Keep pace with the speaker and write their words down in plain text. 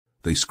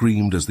They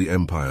screamed as the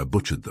Empire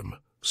butchered them,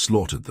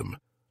 slaughtered them,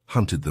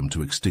 hunted them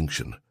to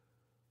extinction.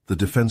 The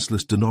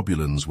defenseless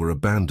Denobulans were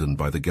abandoned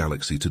by the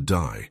galaxy to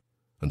die,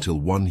 until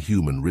one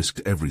human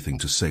risked everything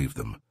to save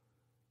them.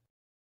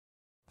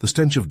 The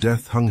stench of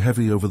death hung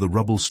heavy over the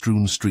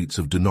rubble-strewn streets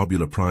of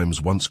Denobula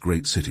Prime's once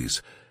great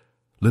cities.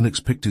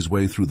 Linux picked his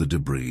way through the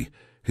debris,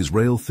 his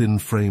rail-thin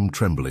frame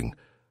trembling.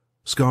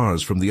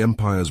 Scars from the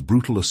Empire's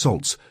brutal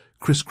assaults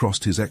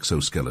crisscrossed his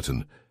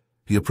exoskeleton.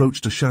 He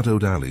approached a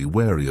shadowed alley,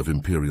 wary of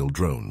Imperial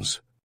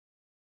drones.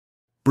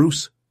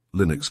 "Bruce,"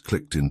 Linux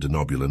clicked in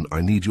Denobulan,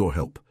 "I need your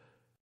help."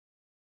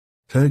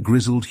 A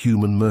grizzled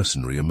human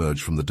mercenary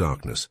emerged from the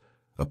darkness,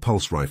 a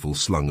pulse rifle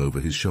slung over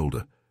his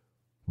shoulder.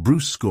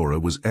 Bruce Scorer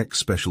was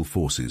ex-Special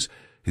Forces,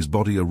 his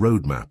body a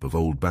roadmap of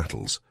old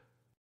battles.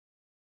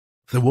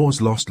 "The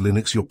war's lost,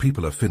 Linux. Your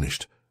people are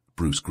finished,"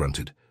 Bruce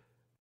grunted.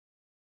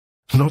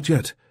 "Not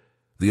yet.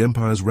 The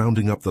Empire's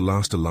rounding up the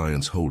last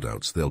Alliance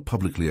holdouts. They'll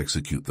publicly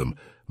execute them,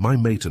 my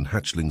mate and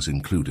hatchlings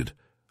included.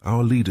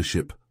 Our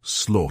leadership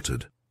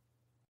slaughtered."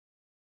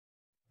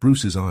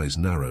 Bruce's eyes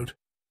narrowed.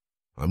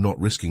 "I'm not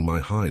risking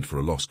my hide for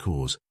a lost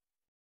cause."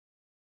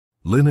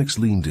 Linux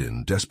leaned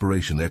in,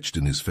 desperation etched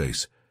in his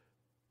face.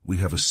 "We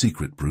have a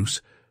secret,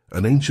 Bruce.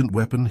 An ancient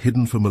weapon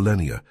hidden for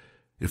millennia.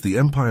 If the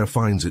Empire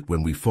finds it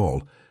when we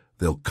fall,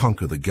 they'll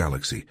conquer the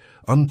galaxy.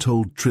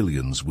 Untold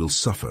trillions will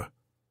suffer."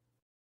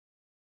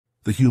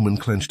 The human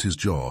clenched his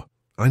jaw.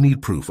 "I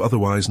need proof,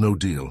 otherwise no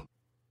deal."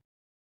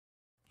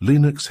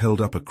 Linux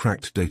held up a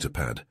cracked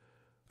datapad.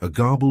 A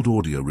garbled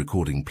audio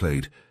recording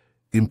played,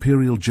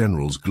 Imperial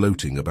generals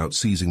gloating about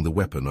seizing the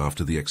weapon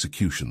after the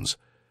executions.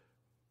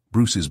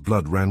 Bruce's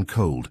blood ran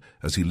cold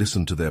as he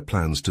listened to their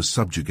plans to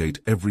subjugate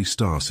every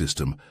star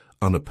system,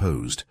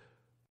 unopposed.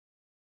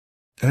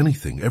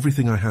 "Anything,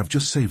 everything I have,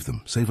 just save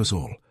them, save us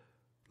all."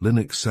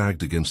 Linux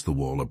sagged against the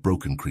wall, a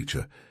broken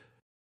creature.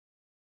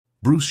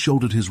 Bruce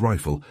shouldered his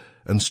rifle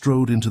and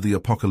strode into the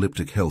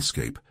apocalyptic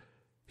hellscape.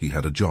 He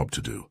had a job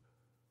to do.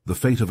 The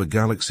fate of a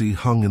galaxy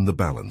hung in the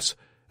balance,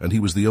 and he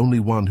was the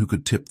only one who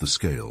could tip the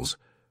scales.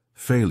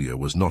 Failure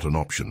was not an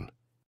option.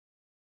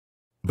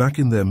 Back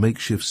in their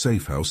makeshift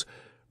safe house,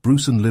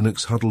 Bruce and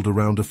Linux huddled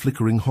around a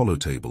flickering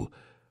holotable,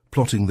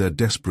 plotting their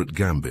desperate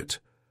gambit.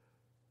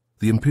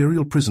 The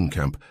Imperial prison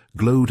camp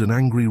glowed an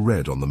angry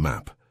red on the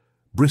map,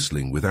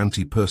 bristling with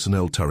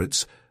anti-personnel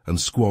turrets and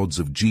squads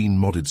of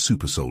gene-modded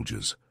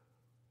super-soldiers.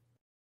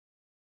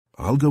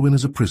 "I'll go in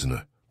as a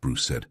prisoner,"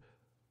 Bruce said.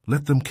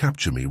 "Let them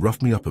capture me,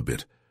 rough me up a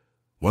bit.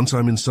 Once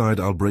I'm inside,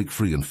 I'll break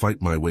free and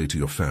fight my way to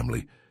your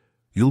family.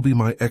 You'll be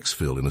my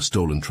exfil in a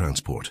stolen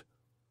transport."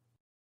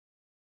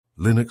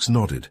 Linux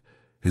nodded,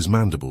 his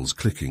mandibles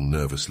clicking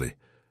nervously.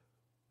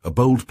 "A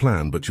bold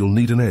plan, but you'll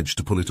need an edge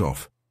to pull it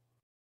off."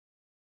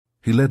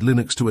 He led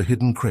Linux to a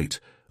hidden crate,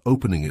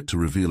 opening it to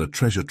reveal a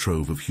treasure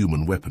trove of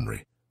human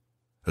weaponry.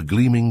 A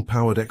gleaming,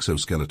 powered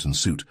exoskeleton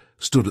suit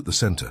stood at the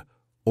center,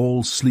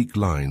 all sleek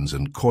lines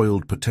and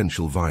coiled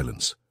potential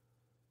violence.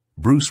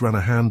 Bruce ran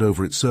a hand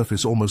over its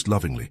surface almost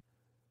lovingly.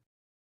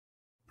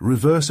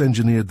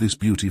 "Reverse-engineered this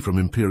beauty from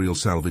Imperial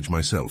salvage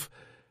myself.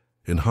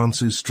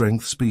 Enhances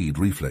strength, speed,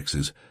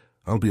 reflexes.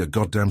 I'll be a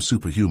goddamn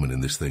superhuman in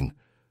this thing."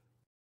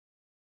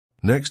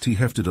 Next, he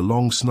hefted a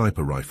long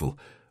sniper rifle,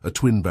 a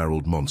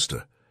twin-barreled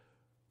monster.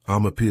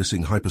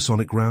 "Armor-piercing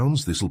hypersonic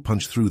rounds, this'll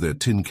punch through their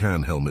tin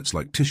can helmets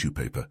like tissue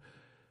paper."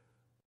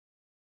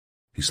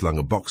 He slung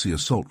a boxy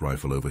assault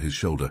rifle over his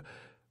shoulder.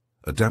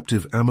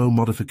 "Adaptive ammo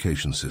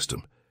modification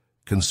system.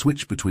 Can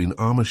switch between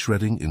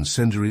armor-shredding,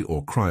 incendiary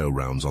or cryo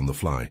rounds on the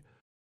fly."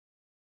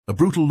 A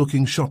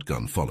brutal-looking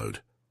shotgun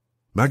followed.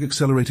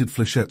 "Mag-accelerated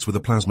flechettes with a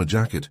plasma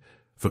jacket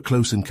for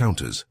close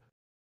encounters."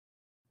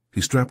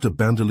 He strapped a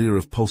bandolier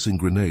of pulsing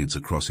grenades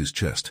across his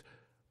chest.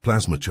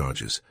 "Plasma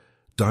charges.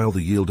 Dial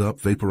the yield up,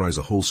 vaporize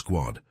a whole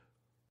squad."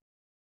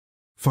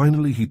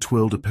 Finally, he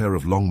twirled a pair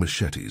of long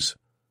machetes,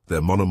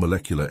 their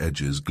monomolecular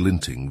edges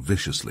glinting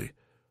viciously.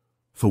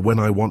 "For when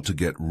I want to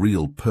get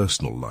real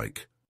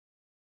personal-like."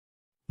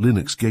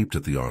 Linux gaped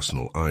at the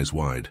arsenal, eyes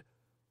wide.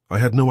 "I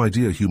had no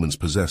idea humans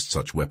possessed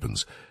such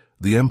weapons.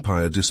 The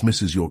Empire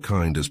dismisses your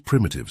kind as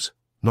primitives,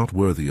 not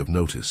worthy of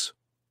notice."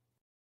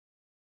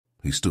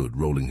 He stood,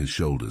 rolling his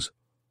shoulders.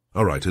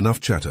 "All right, enough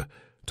chatter.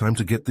 Time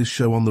to get this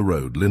show on the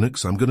road.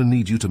 Linux, I'm going to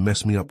need you to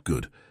mess me up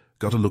good.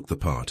 Gotta look the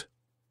part."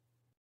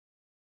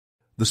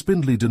 The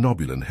spindly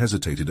Denobulan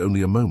hesitated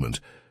only a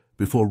moment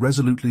before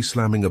resolutely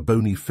slamming a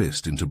bony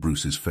fist into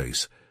Bruce's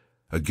face.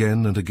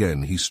 Again and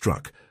again he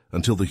struck,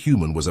 until the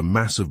human was a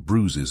mass of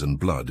bruises and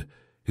blood,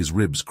 his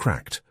ribs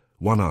cracked,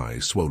 one eye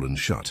swollen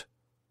shut.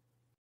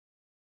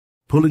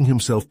 Pulling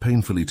himself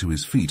painfully to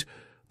his feet,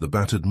 the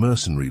battered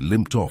mercenary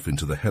limped off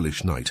into the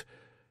hellish night,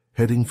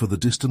 heading for the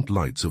distant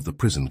lights of the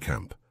prison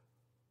camp.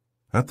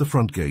 At the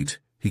front gate,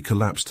 he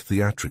collapsed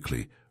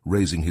theatrically,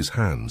 raising his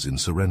hands in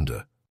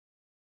surrender.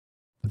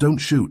 "Don't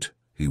shoot,"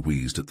 he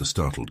wheezed at the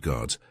startled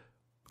guards.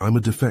 "I'm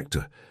a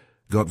defector.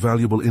 Got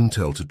valuable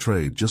intel to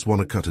trade, just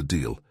want to cut a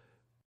deal."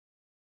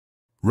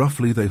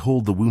 Roughly, they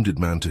hauled the wounded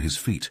man to his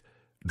feet,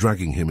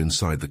 dragging him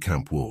inside the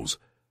camp walls.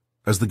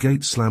 As the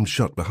gate slammed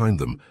shut behind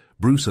them,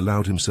 Bruce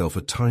allowed himself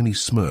a tiny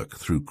smirk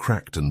through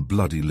cracked and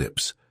bloody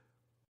lips.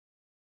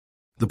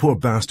 The poor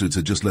bastards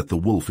had just let the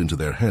wolf into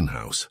their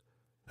henhouse,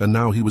 and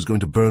now he was going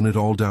to burn it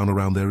all down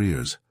around their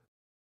ears.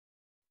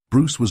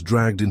 Bruce was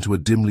dragged into a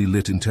dimly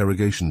lit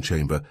interrogation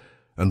chamber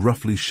and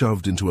roughly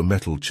shoved into a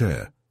metal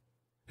chair.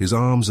 His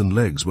arms and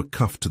legs were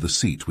cuffed to the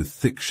seat with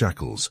thick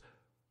shackles.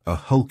 A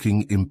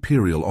hulking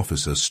Imperial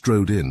officer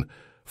strode in,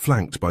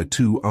 flanked by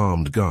 2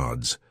 armed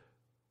guards.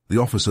 The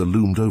officer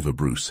loomed over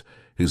Bruce,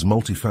 his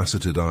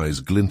multifaceted eyes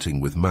glinting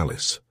with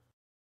malice.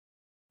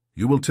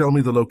 "You will tell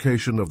me the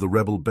location of the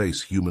rebel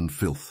base, human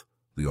filth,"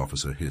 the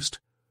officer hissed.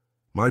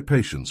 "My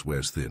patience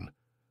wears thin."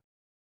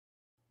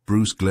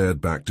 Bruce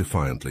glared back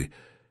defiantly,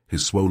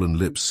 his swollen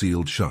lips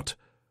sealed shut.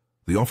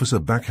 The officer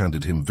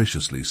backhanded him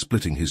viciously,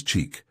 splitting his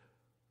cheek.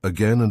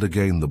 Again and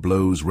again the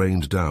blows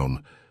rained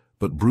down,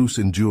 but Bruce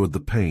endured the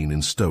pain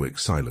in stoic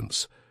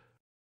silence.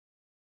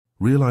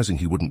 Realizing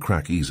he wouldn't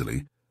crack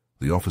easily,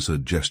 the officer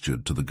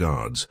gestured to the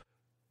guards.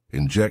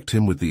 "Inject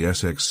him with the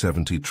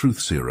SX-70 truth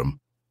serum.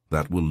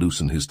 That will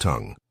loosen his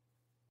tongue."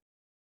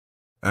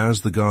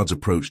 As the guards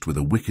approached with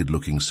a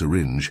wicked-looking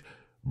syringe,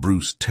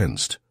 Bruce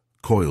tensed,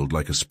 coiled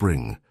like a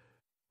spring.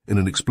 In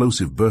an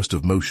explosive burst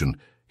of motion,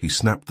 he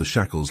snapped the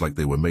shackles like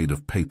they were made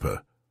of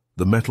paper.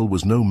 The metal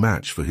was no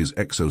match for his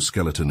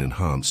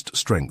exoskeleton-enhanced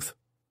strength.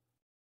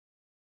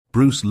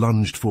 Bruce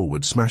lunged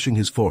forward, smashing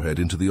his forehead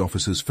into the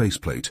officer's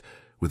faceplate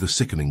with a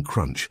sickening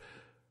crunch.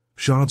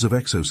 Shards of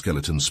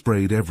exoskeleton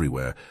sprayed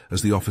everywhere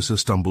as the officer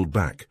stumbled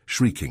back,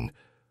 shrieking.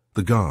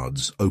 The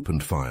guards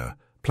opened fire,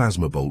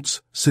 plasma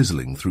bolts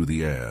sizzling through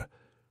the air.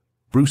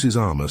 Bruce's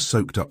armor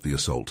soaked up the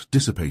assault,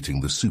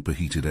 dissipating the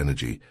superheated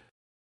energy.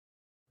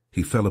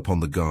 He fell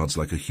upon the guards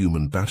like a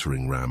human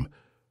battering ram.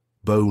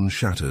 Bone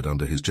shattered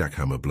under his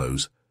jackhammer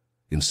blows.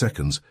 In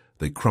seconds,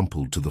 they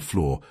crumpled to the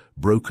floor,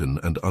 broken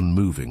and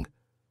unmoving.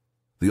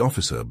 The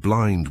officer,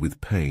 blind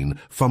with pain,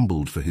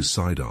 fumbled for his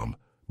sidearm.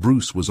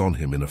 Bruce was on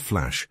him in a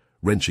flash,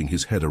 wrenching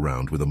his head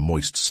around with a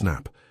moist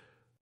snap.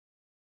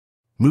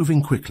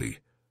 Moving quickly,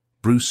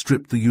 Bruce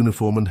stripped the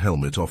uniform and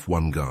helmet off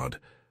one guard.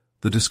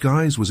 The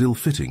disguise was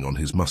ill-fitting on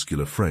his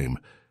muscular frame,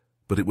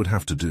 but it would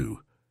have to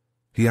do.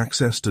 He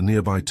accessed a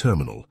nearby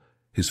terminal,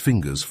 his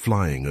fingers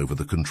flying over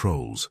the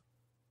controls.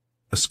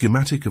 A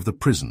schematic of the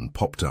prison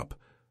popped up.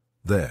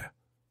 There,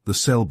 the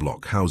cell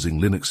block housing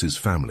Linux's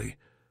family.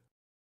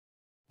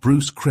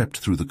 Bruce crept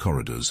through the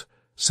corridors,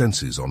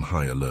 senses on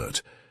high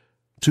alert.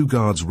 2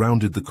 guards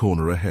rounded the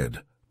corner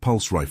ahead,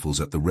 pulse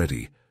rifles at the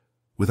ready.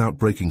 Without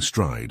breaking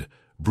stride,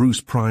 Bruce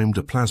primed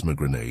a plasma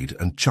grenade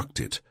and chucked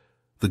it.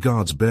 The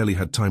guards barely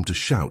had time to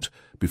shout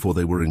before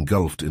they were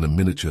engulfed in a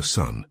miniature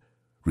sun,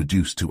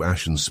 reduced to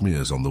ashen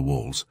smears on the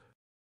walls.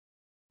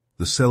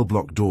 The cell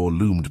block door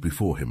loomed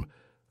before him,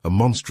 a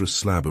monstrous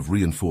slab of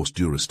reinforced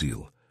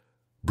durasteel.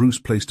 Bruce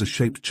placed a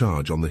shaped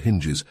charge on the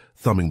hinges,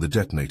 thumbing the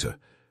detonator.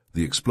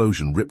 The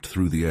explosion ripped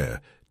through the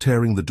air,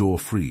 tearing the door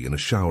free in a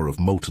shower of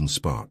molten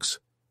sparks.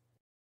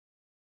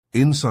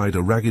 Inside,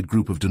 a ragged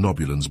group of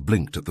denobulans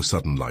blinked at the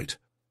sudden light.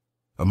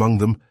 Among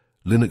them,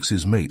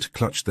 Linux's mate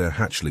clutched their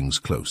hatchlings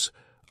close,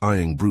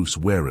 eyeing Bruce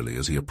warily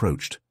as he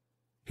approached.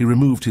 He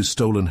removed his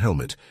stolen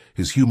helmet,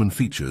 his human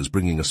features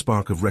bringing a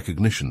spark of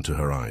recognition to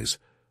her eyes.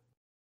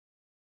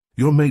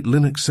 "Your mate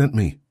Linux sent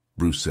me,"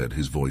 Bruce said,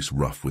 his voice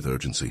rough with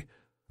urgency.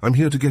 "I'm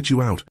here to get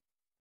you out."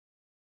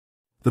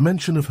 The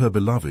mention of her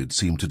beloved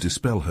seemed to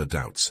dispel her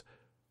doubts.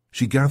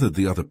 She gathered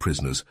the other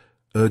prisoners,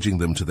 urging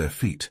them to their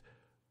feet.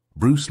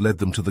 Bruce led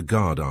them to the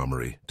guard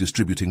armory,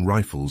 distributing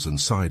rifles and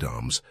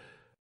sidearms.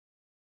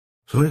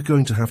 "We're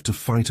going to have to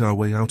fight our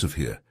way out of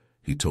here,"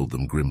 he told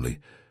them grimly.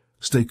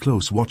 "Stay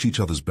close, watch each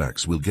other's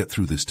backs, we'll get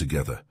through this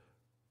together."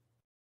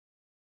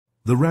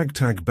 The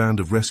ragtag band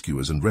of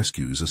rescuers and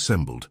rescues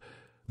assembled,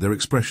 their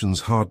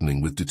expressions hardening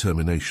with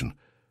determination.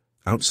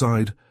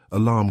 Outside,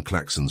 alarm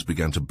klaxons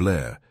began to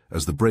blare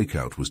as the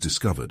breakout was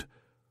discovered.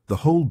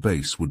 The whole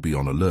base would be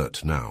on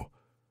alert now.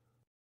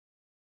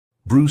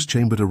 Bruce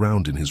chambered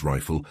around in his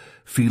rifle,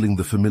 feeling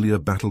the familiar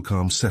battle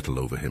calm settle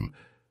over him.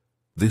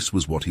 This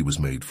was what he was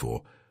made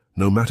for.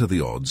 No matter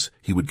the odds,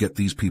 he would get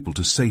these people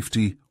to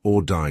safety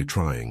or die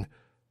trying.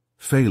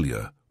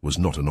 Failure was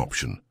not an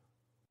option.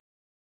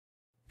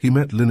 He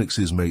met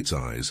Linux's mate's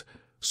eyes,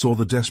 saw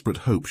the desperate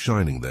hope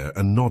shining there,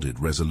 and nodded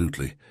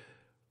resolutely.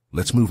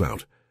 "Let's move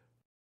out."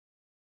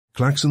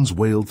 Klaxons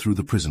wailed through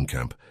the prison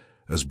camp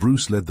as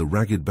Bruce led the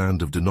ragged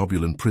band of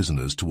denobulan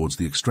prisoners towards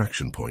the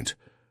extraction point.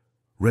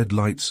 Red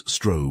lights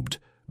strobed,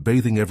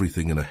 bathing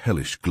everything in a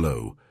hellish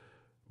glow.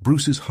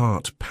 Bruce's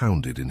heart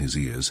pounded in his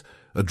ears,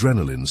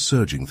 adrenaline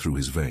surging through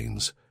his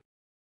veins.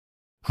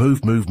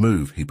 "Move, move,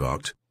 move," he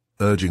barked,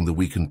 urging the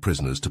weakened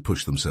prisoners to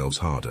push themselves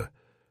harder.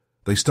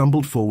 They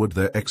stumbled forward,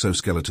 their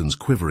exoskeletons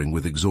quivering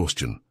with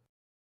exhaustion.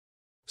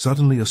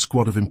 Suddenly a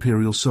squad of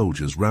Imperial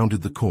soldiers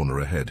rounded the corner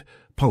ahead,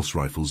 pulse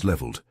rifles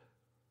leveled.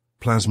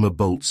 Plasma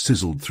bolts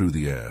sizzled through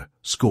the air,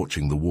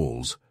 scorching the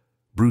walls.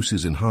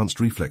 Bruce's enhanced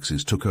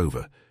reflexes took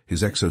over,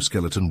 his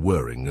exoskeleton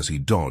whirring as he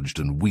dodged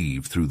and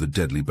weaved through the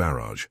deadly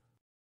barrage.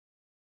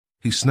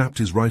 He snapped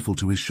his rifle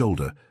to his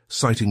shoulder,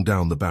 sighting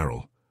down the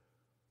barrel.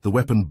 The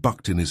weapon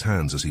bucked in his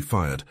hands as he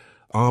fired,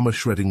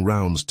 armor-shredding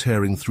rounds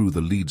tearing through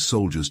the lead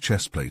soldier's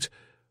chestplate.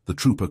 The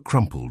trooper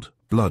crumpled,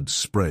 blood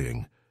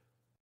spraying.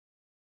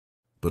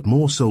 But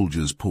more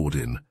soldiers poured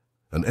in,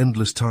 an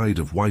endless tide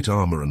of white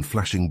armor and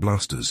flashing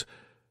blasters.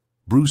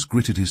 Bruce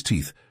gritted his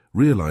teeth,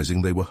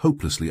 realizing they were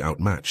hopelessly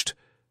outmatched.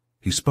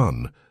 He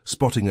spun,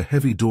 spotting a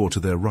heavy door to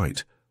their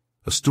right,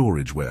 a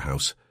storage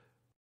warehouse.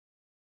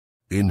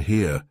 "In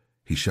here,"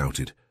 he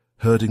shouted,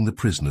 herding the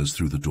prisoners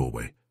through the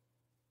doorway.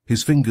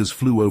 His fingers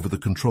flew over the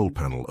control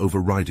panel,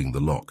 overriding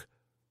the lock.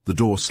 The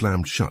door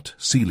slammed shut,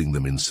 sealing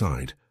them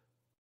inside.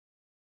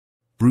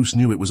 Bruce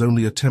knew it was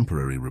only a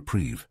temporary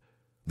reprieve.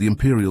 The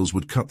Imperials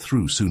would cut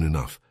through soon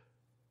enough.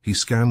 He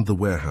scanned the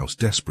warehouse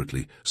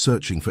desperately,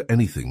 searching for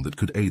anything that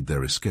could aid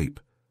their escape.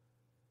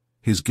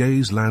 His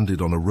gaze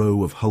landed on a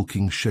row of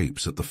hulking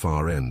shapes at the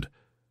far end,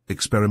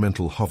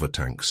 experimental hover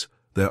tanks,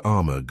 their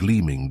armor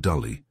gleaming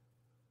dully.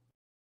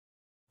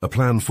 A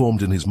plan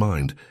formed in his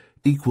mind,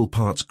 equal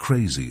parts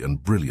crazy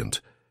and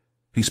brilliant.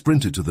 He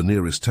sprinted to the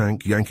nearest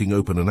tank, yanking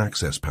open an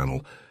access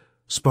panel.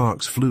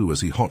 Sparks flew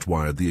as he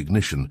hot-wired the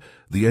ignition,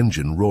 the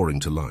engine roaring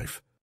to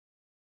life.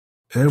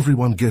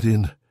 "Everyone get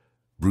in."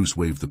 Bruce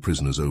waved the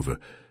prisoners over.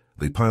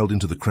 They piled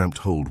into the cramped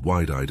hold,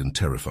 wide-eyed and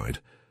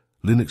terrified.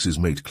 Linux's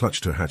mate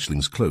clutched her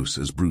hatchlings close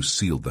as Bruce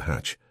sealed the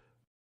hatch.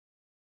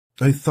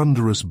 A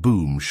thunderous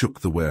boom shook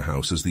the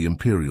warehouse as the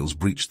Imperials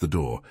breached the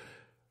door.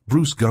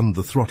 Bruce gunned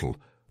the throttle,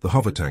 the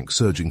hover tank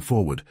surging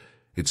forward.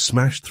 It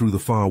smashed through the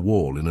far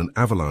wall in an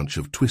avalanche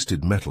of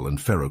twisted metal and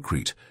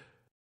ferrocrete.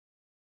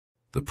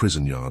 The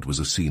prison yard was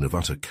a scene of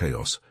utter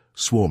chaos,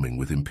 swarming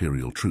with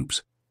Imperial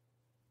troops.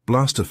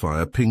 Blaster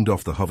fire pinged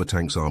off the hover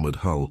tank's armored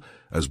hull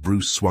as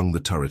Bruce swung the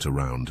turret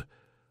around.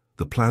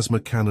 The plasma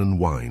cannon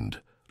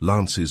whined,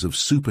 lances of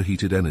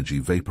superheated energy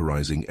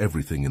vaporizing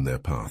everything in their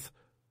path.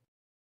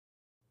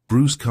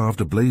 Bruce carved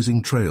a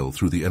blazing trail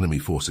through the enemy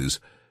forces,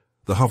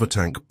 the hover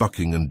tank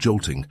bucking and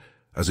jolting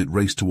as it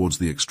raced towards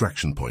the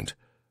extraction point.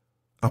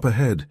 Up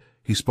ahead,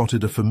 he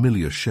spotted a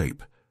familiar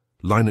shape,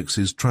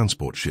 Linux's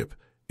transport ship,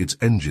 its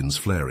engines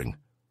flaring.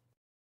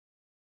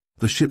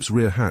 The ship's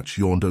rear hatch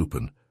yawned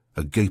open,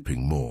 a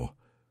gaping maw.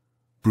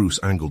 Bruce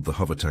angled the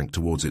hover tank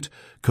towards it,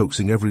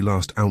 coaxing every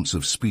last ounce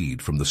of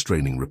speed from the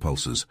straining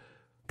repulsors.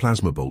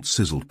 Plasma bolts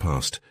sizzled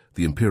past,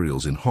 the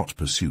Imperials in hot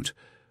pursuit.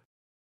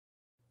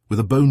 With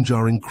a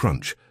bone-jarring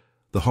crunch,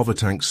 the hover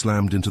tank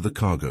slammed into the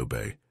cargo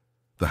bay.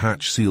 The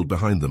hatch sealed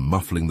behind them,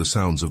 muffling the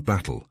sounds of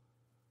battle.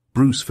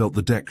 Bruce felt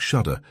the deck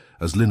shudder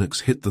as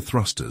Linux hit the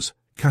thrusters,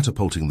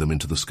 catapulting them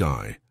into the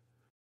sky.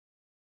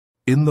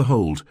 In the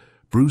hold,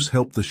 Bruce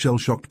helped the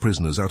shell-shocked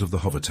prisoners out of the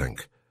hover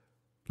tank.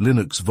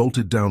 Linux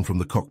vaulted down from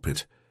the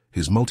cockpit,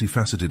 his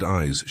multifaceted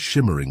eyes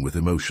shimmering with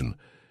emotion.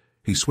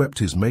 He swept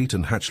his mate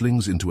and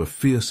hatchlings into a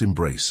fierce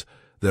embrace,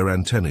 their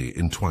antennae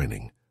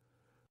entwining.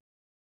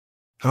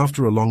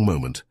 After a long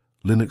moment,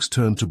 Linux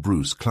turned to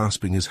Bruce,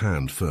 clasping his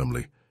hand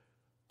firmly.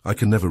 "I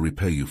can never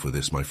repay you for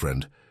this, my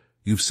friend.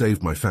 You've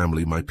saved my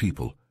family, my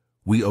people.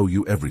 We owe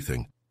you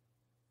everything."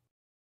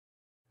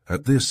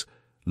 At this,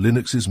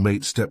 Linux's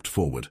mate stepped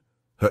forward,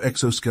 her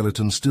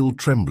exoskeleton still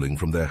trembling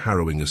from their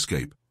harrowing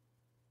escape.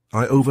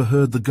 "I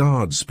overheard the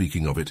guards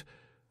speaking of it.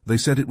 They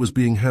said it was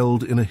being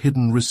held in a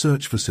hidden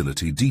research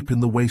facility deep in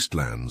the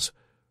wastelands.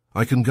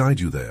 I can guide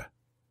you there."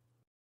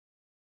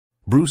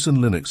 Bruce and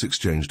Linux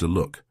exchanged a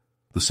look,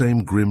 the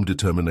same grim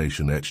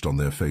determination etched on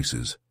their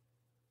faces.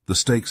 The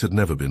stakes had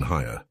never been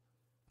higher.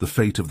 The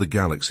fate of the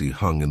galaxy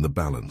hung in the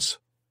balance.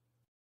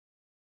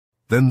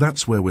 "Then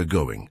that's where we're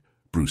going,"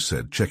 Bruce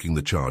said, checking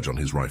the charge on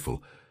his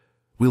rifle.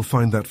 "We'll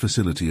find that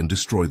facility and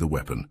destroy the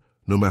weapon,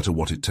 no matter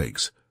what it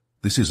takes.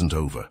 This isn't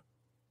over."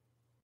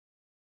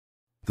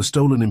 The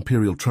stolen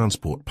Imperial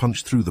transport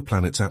punched through the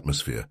planet's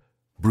atmosphere,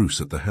 Bruce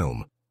at the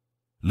helm.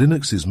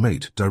 Linux's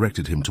mate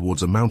directed him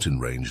towards a mountain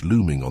range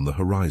looming on the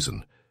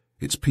horizon,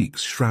 its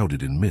peaks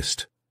shrouded in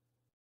mist.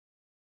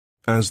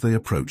 As they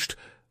approached,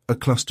 a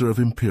cluster of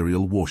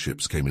Imperial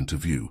warships came into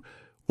view,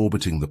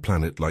 orbiting the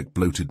planet like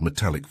bloated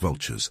metallic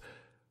vultures.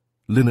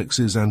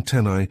 Linux's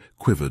antennae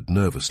quivered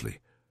nervously.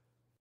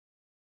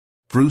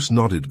 Bruce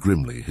nodded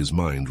grimly, his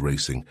mind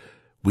racing.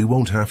 "We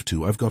won't have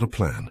to, I've got a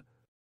plan."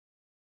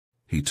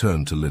 He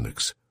turned to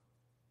Linux.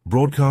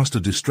 "Broadcast a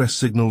distress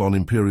signal on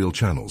Imperial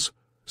channels.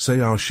 Say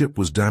our ship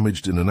was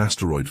damaged in an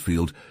asteroid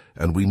field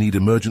and we need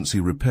emergency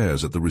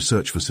repairs at the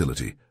research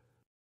facility."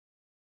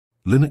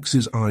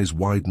 Linux's eyes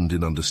widened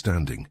in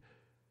understanding.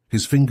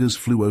 His fingers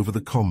flew over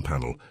the comm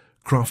panel,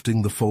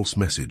 crafting the false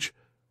message.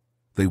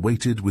 They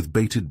waited with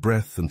bated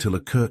breath until a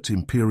curt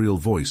Imperial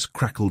voice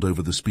crackled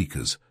over the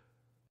speakers.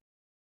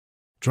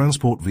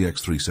 "Transport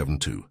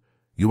VX-372.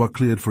 You are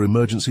cleared for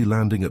emergency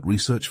landing at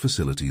Research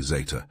Facility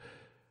Zeta.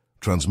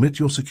 Transmit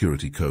your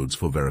security codes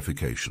for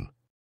verification."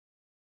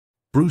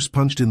 Bruce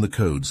punched in the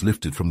codes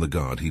lifted from the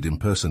guard he'd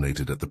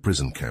impersonated at the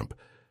prison camp.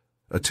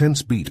 A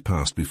tense beat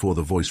passed before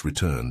the voice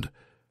returned.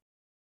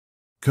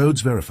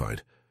 "Codes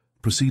verified.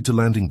 Proceed to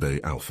Landing Bay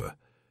Alpha.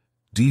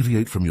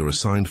 Deviate from your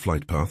assigned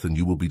flight path and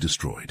you will be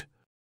destroyed."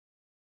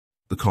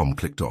 The comm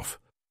clicked off.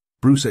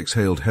 Bruce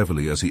exhaled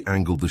heavily as he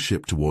angled the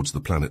ship towards the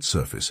planet's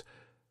surface.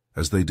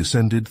 As they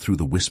descended through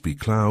the wispy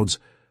clouds,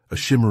 a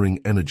shimmering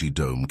energy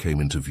dome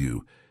came into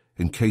view,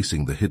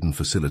 encasing the hidden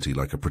facility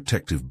like a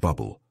protective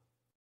bubble.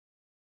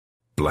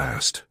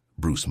 "Blast,"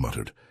 Bruce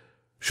muttered.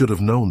 "Should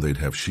have known they'd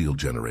have shield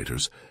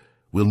generators.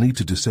 We'll need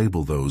to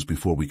disable those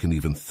before we can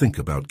even think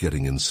about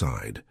getting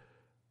inside."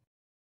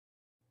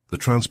 The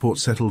transport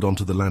settled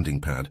onto the landing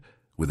pad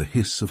with a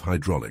hiss of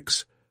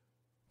hydraulics.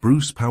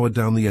 Bruce powered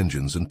down the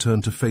engines and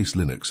turned to face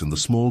Linux and the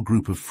small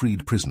group of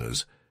freed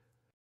prisoners.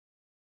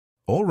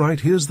 "All right,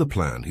 here's the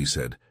plan," he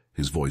said,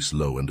 his voice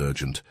low and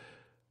urgent.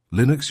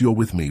 "Linux, you're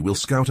with me. We'll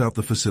scout out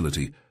the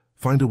facility,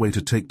 find a way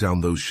to take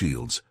down those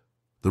shields.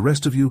 The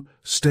rest of you,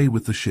 stay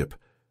with the ship.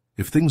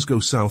 If things go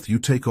south, you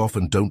take off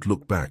and don't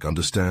look back,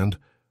 understand?"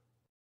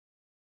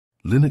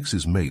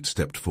 Linux's mate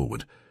stepped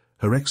forward,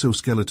 her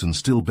exoskeleton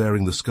still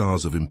bearing the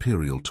scars of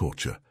Imperial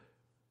torture.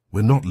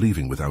 "We're not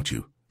leaving without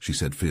you," she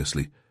said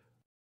fiercely.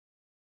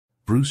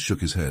 Bruce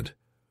shook his head.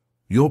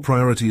 "Your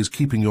priority is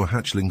keeping your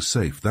hatchlings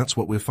safe. That's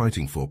what we're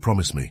fighting for,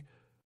 promise me."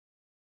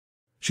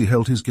 She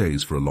held his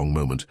gaze for a long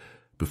moment,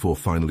 before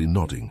finally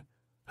nodding,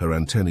 her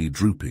antennae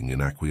drooping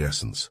in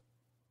acquiescence.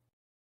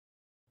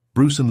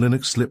 Bruce and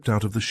Linux slipped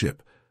out of the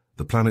ship,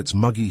 the planet's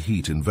muggy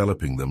heat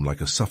enveloping them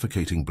like a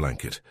suffocating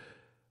blanket.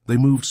 They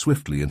moved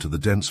swiftly into the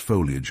dense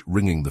foliage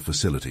ringing the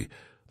facility,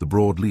 the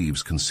broad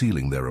leaves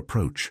concealing their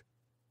approach.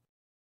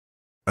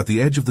 At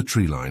the edge of the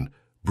tree line,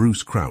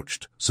 Bruce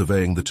crouched,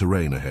 surveying the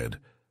terrain ahead.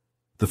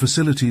 The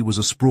facility was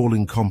a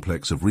sprawling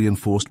complex of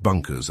reinforced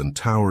bunkers and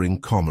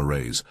towering comm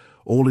arrays,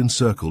 all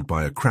encircled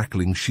by a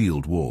crackling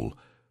shield wall.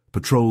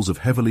 Patrols of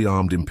heavily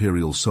armed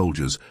Imperial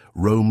soldiers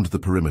roamed the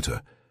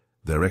perimeter,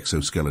 their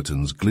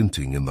exoskeletons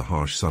glinting in the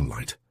harsh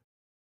sunlight.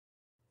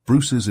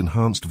 Bruce's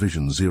enhanced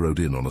vision zeroed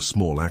in on a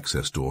small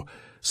access door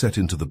set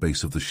into the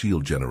base of the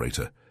shield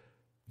generator.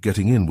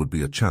 Getting in would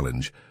be a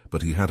challenge,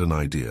 but he had an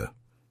idea.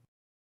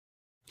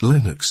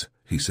 "Linux,"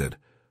 he said,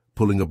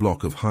 pulling a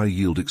block of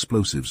high-yield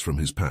explosives from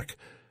his pack.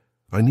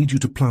 "I need you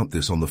to plant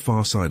this on the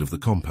far side of the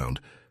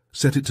compound.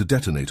 Set it to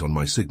detonate on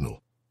my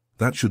signal.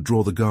 That should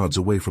draw the guards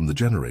away from the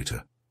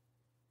generator."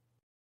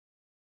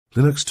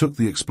 Linux took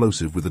the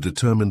explosive with a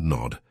determined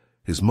nod,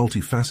 his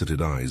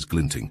multifaceted eyes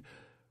glinting.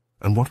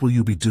 "And what will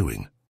you be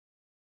doing?"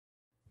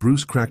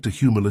 Bruce cracked a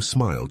humorless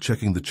smile,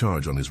 checking the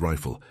charge on his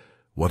rifle.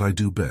 "What I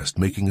do best,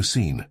 making a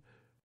scene."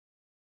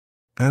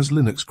 As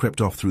Linux crept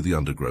off through the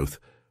undergrowth,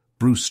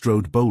 Bruce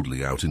strode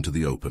boldly out into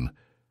the open,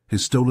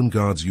 his stolen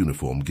guard's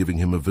uniform giving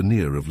him a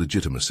veneer of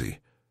legitimacy.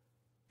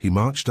 He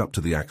marched up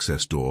to the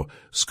access door,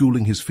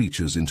 schooling his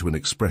features into an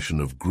expression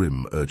of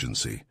grim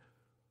urgency.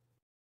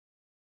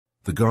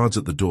 The guards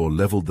at the door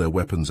leveled their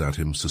weapons at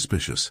him,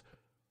 suspicious.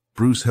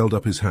 Bruce held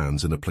up his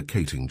hands in a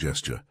placating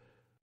gesture.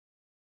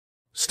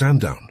 "Stand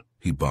down,"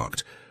 he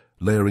barked,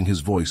 layering his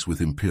voice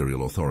with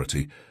Imperial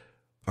authority.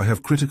 "I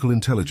have critical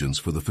intelligence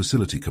for the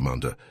facility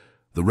commander.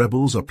 The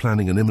rebels are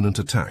planning an imminent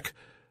attack."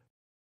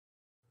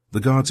 The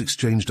guards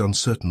exchanged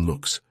uncertain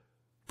looks.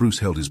 Bruce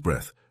held his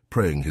breath,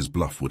 praying his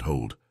bluff would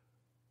hold.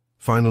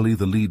 Finally,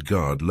 the lead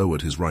guard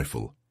lowered his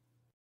rifle.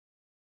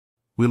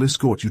 "We'll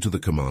escort you to the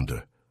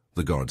commander,"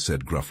 the guard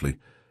said gruffly.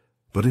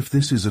 "But if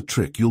this is a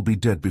trick, you'll be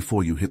dead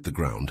before you hit the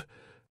ground."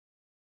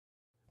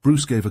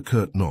 Bruce gave a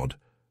curt nod,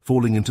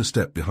 falling into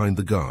step behind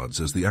the guards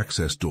as the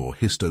access door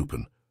hissed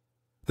open.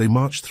 They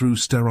marched through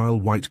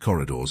sterile white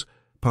corridors,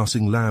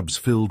 passing labs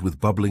filled with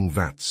bubbling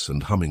vats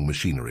and humming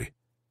machinery.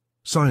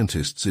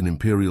 Scientists in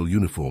Imperial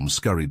uniforms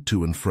scurried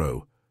to and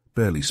fro,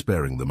 barely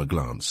sparing them a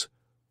glance.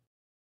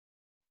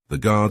 The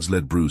guards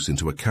led Bruce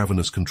into a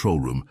cavernous control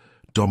room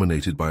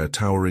dominated by a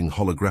towering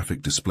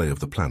holographic display of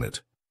the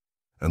planet.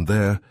 And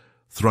there,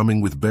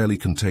 thrumming with barely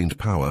contained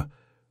power,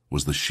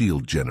 was the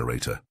shield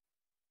generator.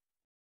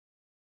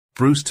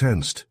 Bruce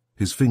tensed,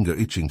 his finger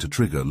itching to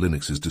trigger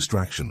Linux's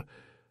distraction.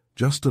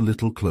 Just a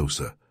little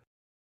closer.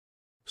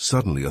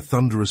 Suddenly, a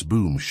thunderous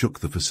boom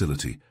shook the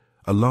facility,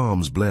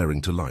 alarms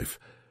blaring to life.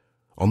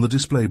 On the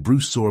display,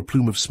 Bruce saw a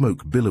plume of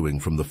smoke billowing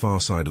from the far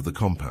side of the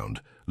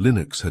compound.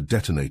 Linux had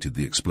detonated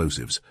the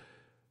explosives.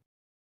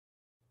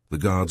 The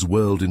guards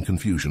whirled in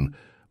confusion,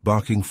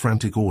 barking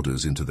frantic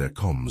orders into their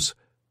comms.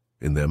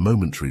 In their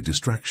momentary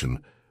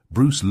distraction,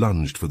 Bruce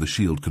lunged for the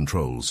shield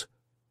controls.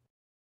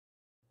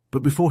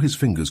 But before his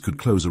fingers could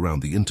close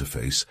around the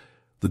interface,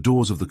 the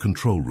doors of the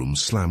control room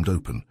slammed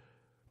open.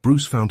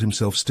 Bruce found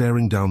himself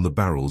staring down the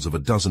barrels of a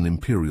dozen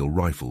Imperial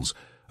rifles,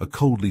 a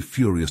coldly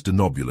furious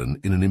denobulan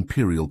in an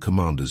Imperial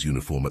commander's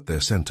uniform at their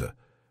center.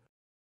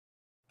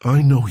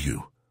 "I know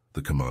you,"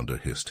 the commander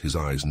hissed, his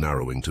eyes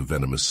narrowing to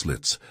venomous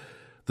slits.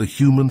 "The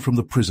human from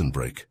the prison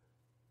break.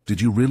 Did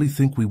you really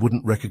think we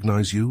wouldn't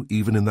recognize you,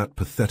 even in that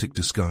pathetic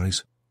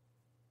disguise?"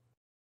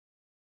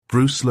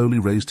 Bruce slowly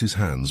raised his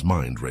hands,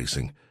 mind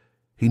racing.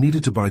 He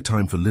needed to buy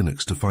time for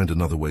Linux to find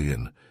another way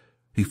in.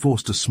 He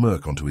forced a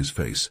smirk onto his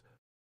face.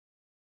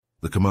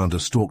 The commander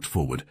stalked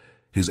forward,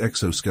 his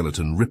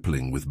exoskeleton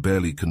rippling with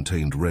barely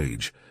contained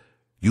rage.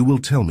 "You will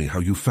tell me how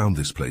you found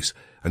this place,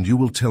 and you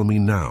will tell me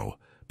now,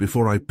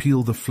 before I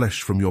peel the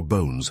flesh from your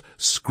bones,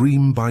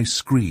 scream by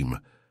scream."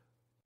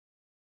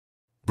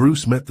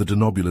 Bruce met the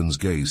denobulan's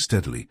gaze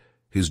steadily,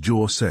 his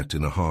jaw set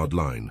in a hard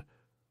line.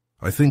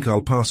 "I think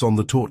I'll pass on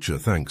the torture,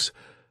 thanks.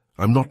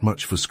 I'm not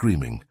much for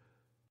screaming."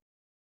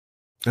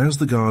 As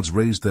the guards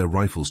raised their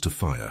rifles to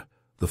fire,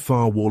 the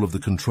far wall of the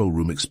control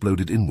room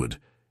exploded inward,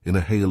 in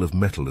a hail of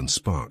metal and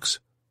sparks.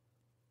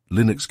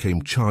 Linux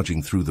came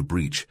charging through the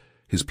breach,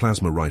 his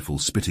plasma rifle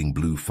spitting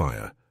blue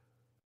fire.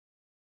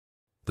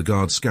 The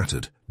guards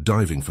scattered,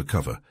 diving for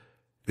cover.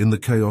 In the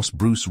chaos,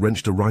 Bruce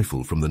wrenched a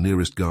rifle from the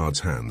nearest guard's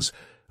hands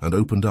and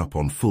opened up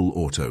on full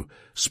auto,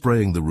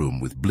 spraying the room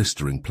with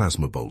blistering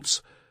plasma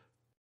bolts.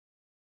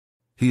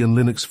 He and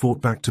Linux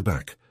fought back to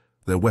back,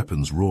 their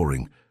weapons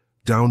roaring,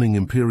 downing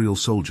Imperial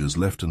soldiers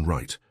left and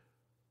right.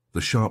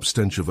 The sharp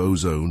stench of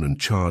ozone and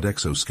charred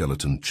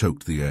exoskeleton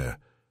choked the air.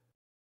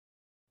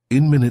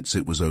 In minutes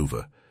it was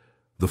over.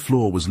 The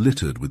floor was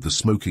littered with the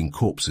smoking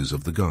corpses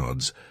of the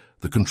guards,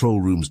 the control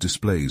room's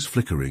displays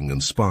flickering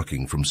and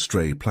sparking from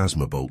stray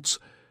plasma bolts.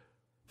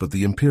 But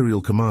the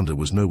Imperial commander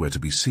was nowhere to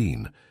be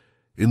seen.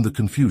 In the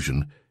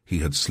confusion, he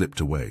had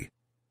slipped away.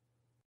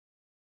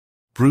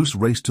 Bruce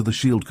raced to the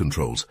shield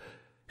controls,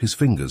 his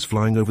fingers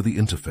flying over the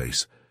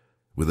interface.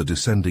 With a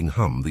descending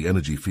hum, the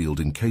energy field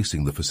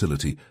encasing the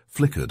facility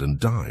flickered and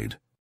died.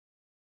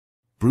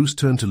 Bruce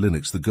turned to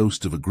Linux, the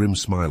ghost of a grim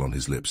smile on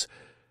his lips.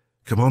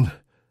 "Come on,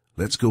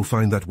 let's go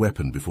find that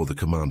weapon before the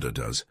commander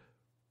does."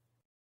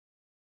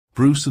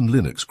 Bruce and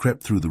Linux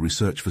crept through the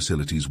research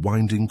facility's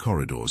winding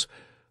corridors,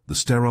 the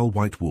sterile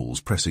white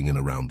walls pressing in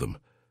around them.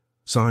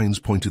 Signs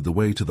pointed the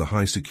way to the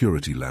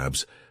high-security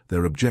labs,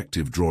 their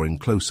objective drawing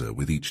closer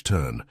with each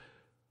turn.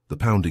 The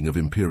pounding of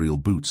Imperial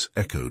boots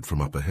echoed from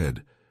up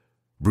ahead.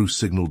 Bruce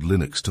signaled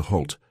Linux to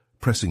halt,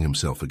 pressing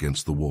himself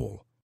against the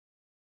wall.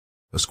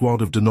 A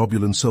squad of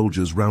denobulan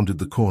soldiers rounded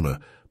the corner,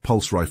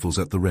 pulse rifles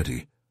at the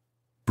ready.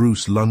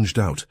 Bruce lunged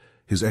out,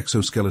 his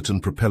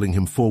exoskeleton propelling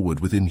him forward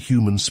with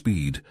inhuman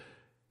speed.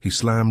 He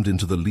slammed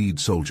into the lead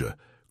soldier,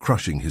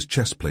 crushing his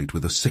chest plate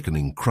with a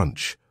sickening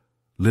crunch.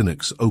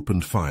 Linux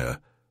opened fire,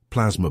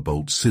 plasma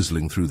bolts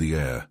sizzling through the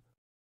air.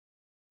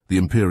 The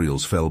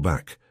Imperials fell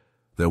back,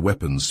 their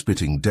weapons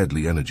spitting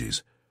deadly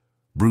energies.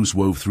 Bruce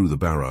wove through the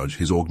barrage,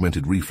 his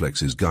augmented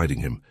reflexes guiding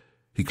him.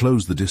 He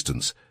closed the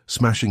distance,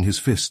 smashing his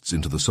fists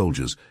into the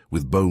soldiers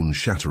with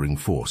bone-shattering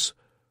force.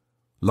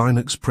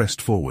 Linux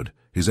pressed forward,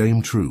 his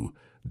aim true,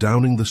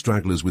 downing the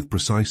stragglers with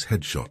precise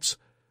headshots.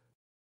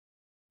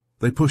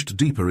 They pushed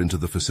deeper into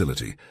the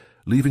facility,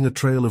 leaving a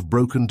trail of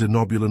broken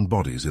denobulan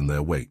bodies in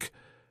their wake.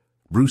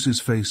 Bruce's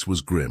face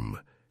was grim,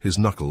 his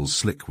knuckles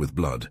slick with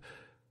blood.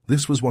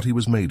 This was what he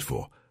was made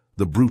for,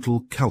 the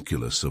brutal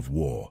calculus of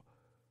war.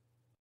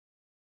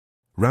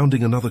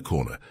 Rounding another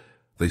corner,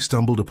 they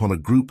stumbled upon a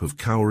group of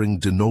cowering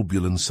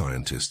denobulan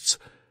scientists.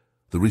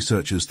 The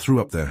researchers threw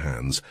up their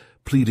hands,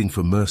 pleading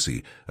for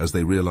mercy as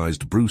they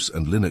realized Bruce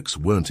and Linux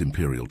weren't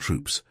Imperial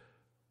troops.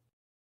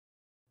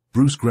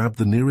 Bruce grabbed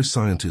the nearest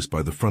scientist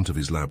by the front of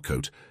his lab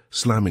coat,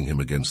 slamming him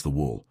against the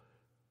wall.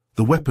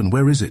 "The weapon,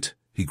 where is it?"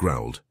 he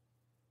growled.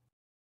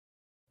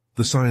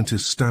 The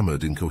scientist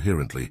stammered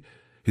incoherently,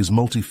 his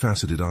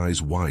multifaceted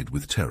eyes wide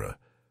with terror.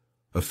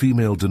 A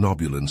female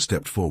denobulan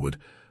stepped forward,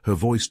 her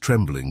voice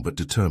trembling but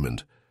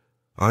determined.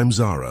 "I'm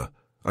Zara.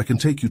 I can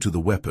take you to the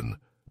weapon,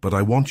 but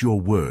I want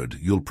your word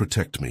you'll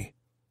protect me."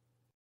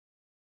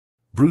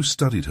 Bruce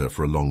studied her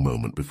for a long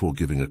moment before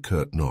giving a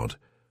curt nod.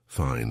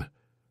 "Fine.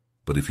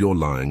 But if you're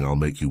lying, I'll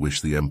make you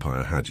wish the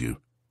Empire had you."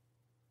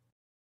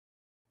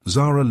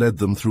 Zara led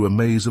them through a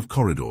maze of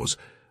corridors,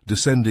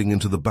 descending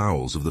into the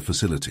bowels of the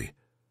facility.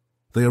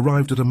 They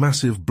arrived at a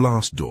massive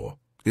blast door,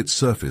 its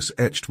surface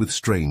etched with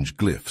strange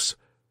glyphs.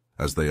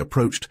 As they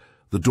approached,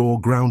 the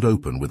door ground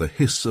open with a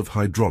hiss of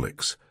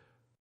hydraulics.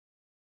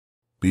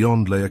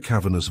 Beyond lay a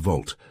cavernous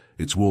vault,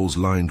 its walls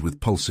lined with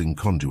pulsing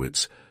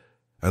conduits,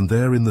 and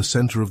there in the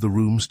center of the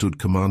room stood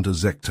Commander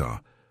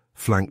Zektar,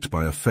 flanked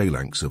by a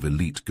phalanx of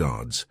elite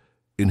guards.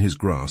 In his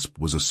grasp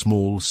was a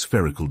small,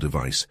 spherical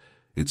device,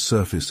 its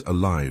surface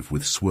alive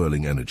with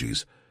swirling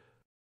energies.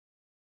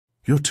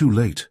 "You're too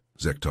late,"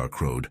 Zektar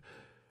crowed.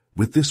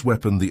 "With this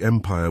weapon the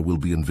Empire will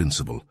be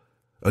invincible.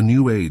 A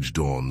new age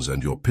dawns,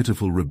 and your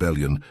pitiful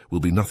rebellion will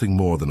be nothing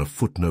more than a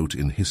footnote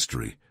in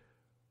history."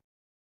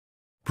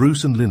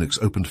 Bruce and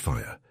Linux opened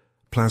fire,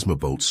 plasma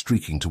bolts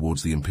streaking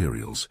towards the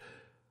Imperials.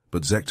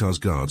 But Zektar's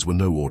guards were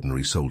no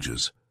ordinary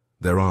soldiers.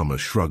 Their armor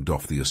shrugged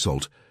off the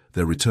assault,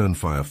 their return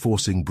fire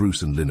forcing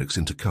Bruce and Linux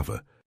into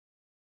cover.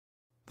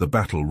 The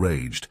battle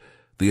raged,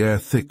 the air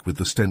thick with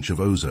the stench of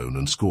ozone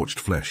and scorched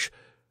flesh.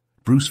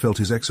 Bruce felt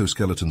his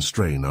exoskeleton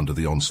strain under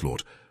the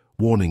onslaught,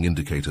 warning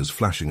indicators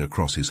flashing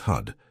across his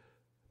HUD.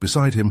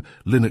 Beside him,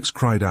 Linux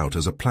cried out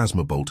as a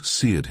plasma bolt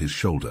seared his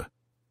shoulder.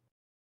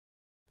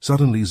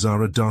 Suddenly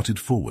Zara darted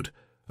forward,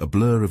 a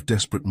blur of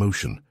desperate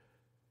motion.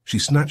 She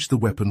snatched the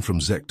weapon from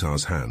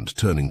Zektar's hand,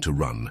 turning to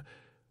run.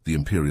 The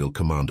Imperial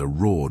commander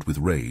roared with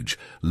rage,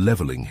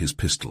 leveling his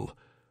pistol.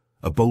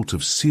 A bolt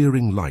of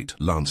searing light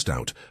lanced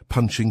out,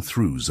 punching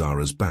through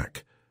Zara's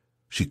back.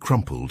 She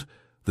crumpled,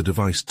 the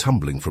device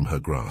tumbling from her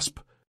grasp.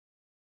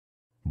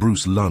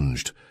 Bruce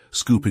lunged,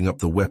 scooping up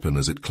the weapon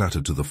as it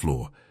clattered to the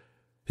floor.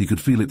 He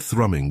could feel it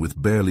thrumming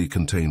with barely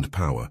contained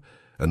power,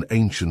 an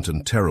ancient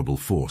and terrible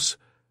force.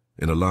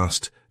 In a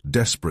last,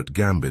 desperate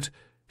gambit,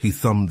 he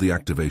thumbed the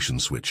activation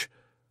switch.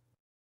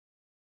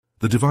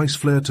 The device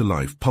flared to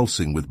life,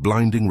 pulsing with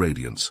blinding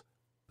radiance.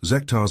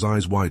 Zektar's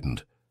eyes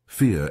widened,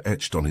 fear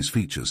etched on his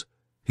features.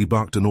 He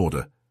barked an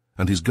order,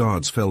 and his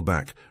guards fell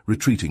back,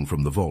 retreating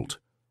from the vault.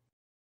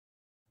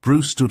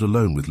 Bruce stood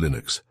alone with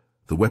Linux,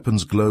 the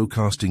weapon's glow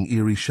casting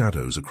eerie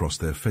shadows across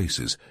their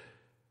faces.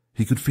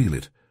 He could feel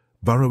it,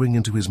 burrowing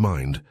into his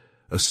mind,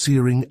 a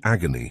searing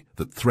agony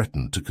that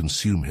threatened to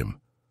consume him.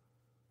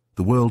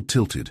 The world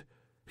tilted,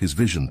 his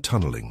vision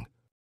tunneling.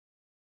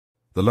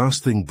 The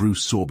last thing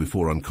Bruce saw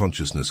before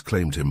unconsciousness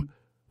claimed him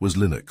was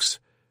Linux,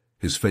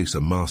 his face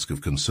a mask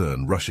of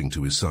concern rushing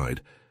to his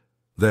side.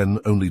 Then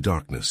only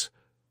darkness.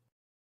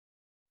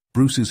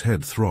 Bruce's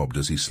head throbbed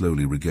as he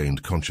slowly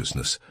regained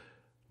consciousness.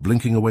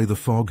 Blinking away the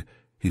fog,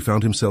 he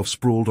found himself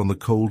sprawled on the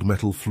cold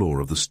metal floor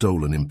of the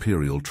stolen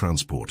Imperial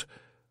transport.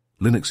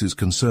 Linux's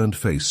concerned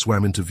face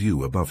swam into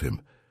view above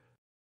him.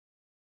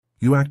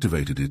 "You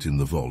activated it in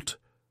the vault.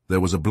 There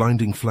was a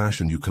blinding flash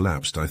and you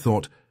collapsed. I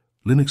thought—"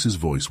 Linux's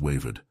voice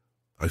wavered.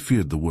 "I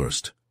feared the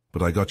worst,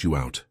 but I got you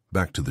out,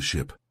 back to the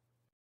ship."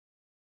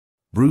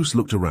 Bruce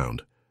looked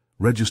around,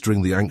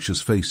 registering the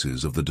anxious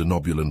faces of the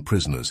Denobulan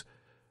prisoners.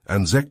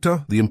 "And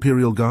Zektar, the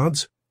Imperial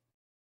Guards?"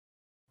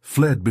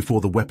 "Fled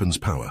before the weapon's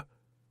power.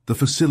 The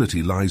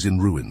facility lies in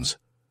ruins."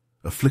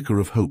 A flicker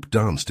of hope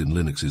danced in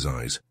Linux's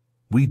eyes.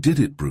 "We did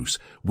it, Bruce.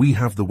 We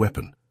have the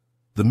weapon.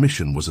 The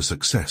mission was a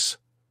success."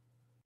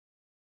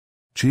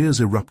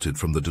 Cheers erupted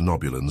from the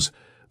Denobulans,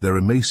 their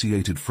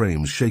emaciated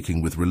frames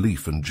shaking with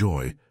relief and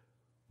joy.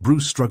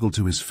 Bruce struggled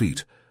to his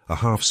feet, a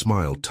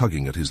half-smile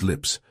tugging at his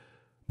lips.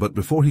 But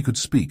before he could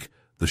speak,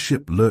 the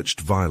ship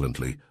lurched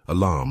violently,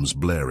 alarms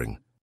blaring.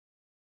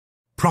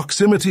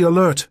 "Proximity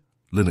alert!"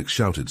 Linux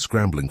shouted,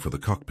 scrambling for the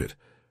cockpit.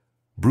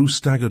 Bruce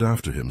staggered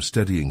after him,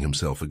 steadying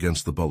himself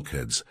against the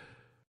bulkheads.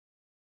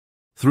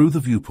 Through the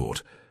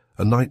viewport,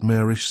 a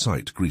nightmarish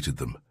sight greeted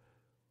them.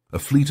 A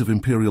fleet of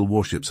Imperial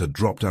warships had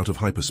dropped out of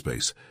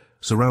hyperspace,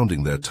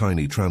 surrounding their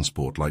tiny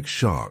transport like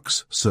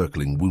sharks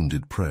circling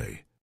wounded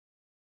prey.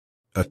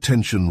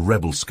 "Attention,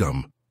 rebel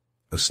scum!"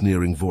 A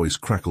sneering voice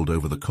crackled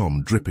over the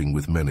comm, dripping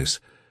with menace.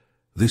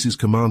 "This is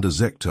Commander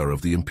Zektar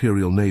of the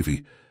Imperial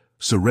Navy.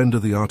 Surrender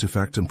the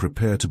artifact and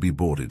prepare to be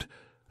boarded.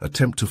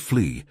 Attempt to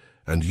flee,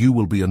 and you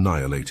will be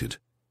annihilated."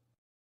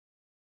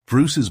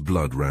 Bruce's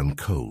blood ran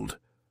cold.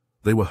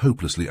 They were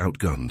hopelessly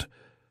outgunned,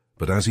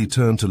 but as he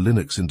turned to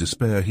Linux in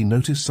despair, he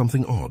noticed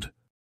something odd.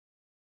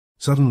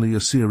 Suddenly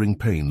a searing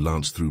pain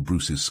lanced through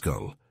Bruce's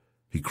skull.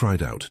 He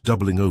cried out,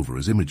 doubling over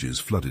as images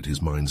flooded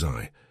his mind's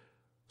eye.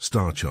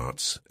 Star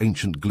charts,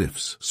 ancient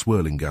glyphs,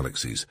 swirling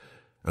galaxies,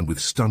 and with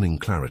stunning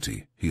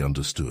clarity he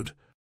understood.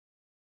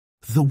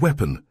 "The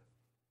weapon!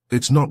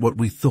 It's not what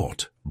we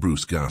thought,"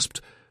 Bruce gasped,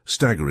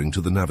 staggering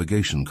to the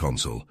navigation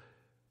console.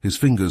 His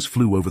fingers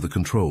flew over the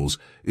controls,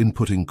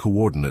 inputting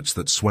coordinates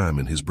that swam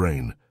in his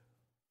brain.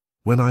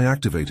 "When I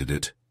activated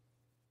it,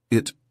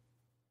 it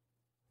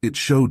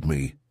showed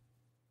me."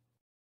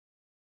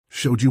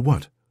 "Showed you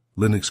what?"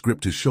 Linux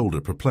gripped his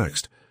shoulder,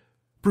 perplexed.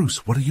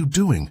 "Bruce, what are you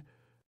doing?"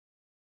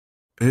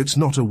 "It's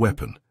not a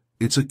weapon.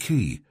 It's a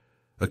key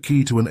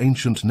to an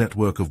ancient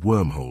network of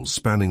wormholes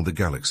spanning the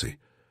galaxy."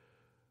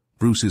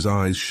 Bruce's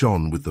eyes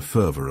shone with the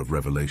fervor of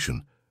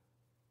revelation.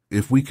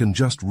 "If we can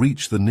just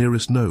reach the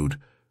nearest node,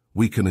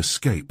 we can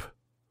escape."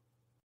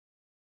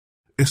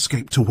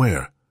 "Escape to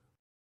where?"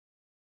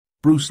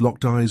 Bruce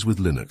locked eyes with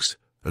Linux,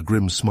 a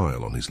grim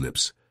smile on his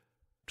lips.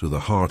 "To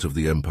the heart of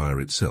the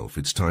Empire itself.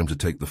 It's time to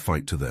take the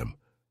fight to them."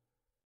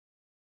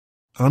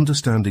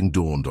 Understanding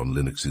dawned on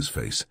Linux's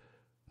face.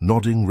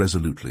 Nodding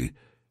resolutely,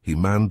 he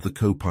manned the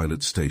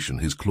co-pilot station,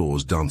 his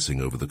claws dancing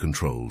over the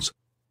controls.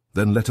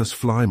 "Then let us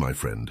fly, my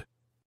friend."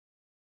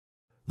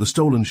 The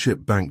stolen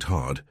ship banked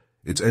hard,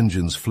 its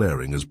engines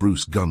flaring as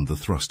Bruce gunned the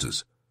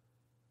thrusters.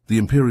 The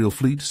Imperial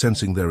fleet,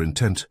 sensing their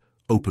intent,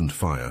 opened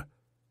fire.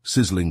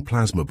 Sizzling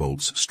plasma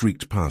bolts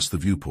streaked past the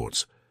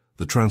viewports,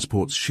 the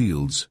transport's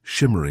shields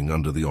shimmering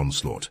under the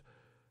onslaught.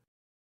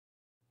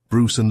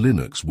 Bruce and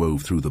Linux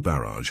wove through the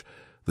barrage,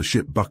 the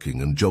ship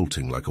bucking and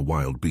jolting like a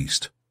wild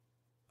beast.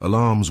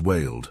 Alarms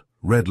wailed,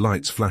 red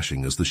lights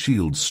flashing as the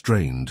shields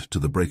strained to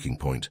the breaking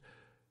point.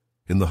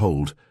 In the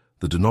hold,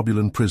 the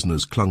Denobulan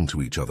prisoners clung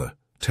to each other,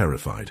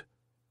 terrified.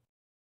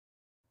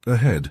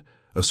 Ahead,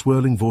 a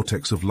swirling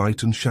vortex of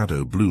light and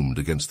shadow bloomed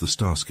against the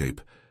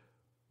starscape.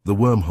 The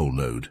wormhole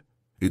node,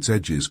 its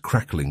edges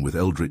crackling with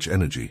eldritch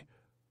energy.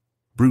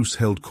 Bruce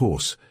held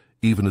course,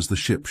 even as the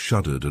ship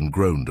shuddered and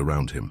groaned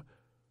around him.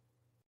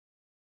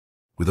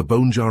 With a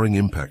bone-jarring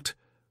impact,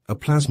 a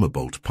plasma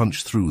bolt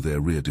punched through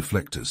their rear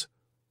deflectors.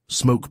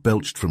 Smoke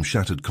belched from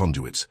shattered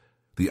conduits,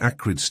 the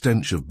acrid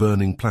stench of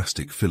burning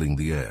plastic filling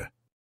the air.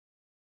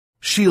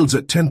 "Shields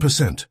at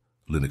 10%,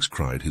 Linux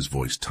cried, his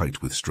voice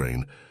tight with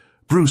strain.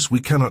 "Bruce, we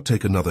cannot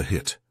take another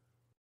hit."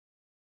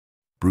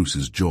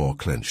 Bruce's jaw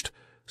clenched,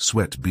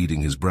 sweat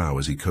beading his brow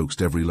as he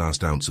coaxed every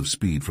last ounce of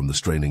speed from the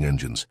straining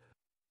engines.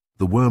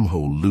 The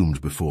wormhole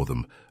loomed before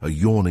them, a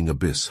yawning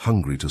abyss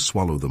hungry to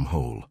swallow them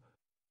whole.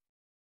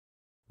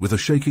 With a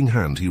shaking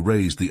hand he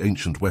raised the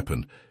ancient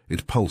weapon.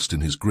 It pulsed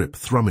in his grip,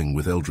 thrumming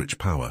with eldritch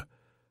power.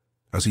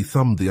 As he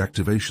thumbed the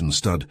activation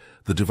stud,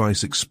 the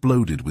device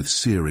exploded with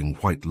searing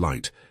white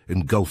light,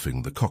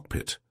 engulfing the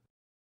cockpit.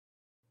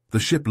 The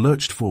ship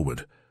lurched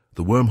forward,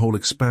 the wormhole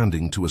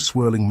expanding to a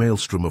swirling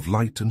maelstrom of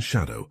light and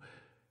shadow.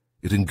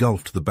 It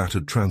engulfed the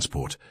battered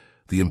transport,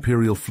 the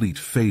Imperial fleet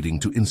fading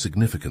to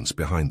insignificance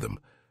behind them.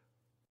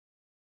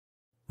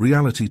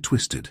 Reality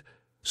twisted,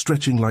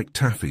 stretching like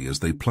taffy as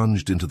they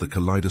plunged into the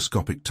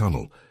kaleidoscopic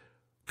tunnel.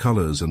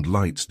 Colors and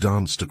lights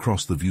danced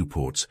across the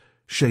viewports,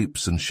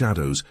 shapes and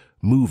shadows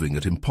moving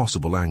at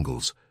impossible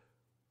angles.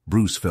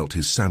 Bruce felt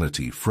his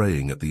sanity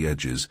fraying at the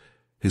edges,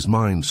 his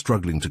mind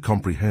struggling to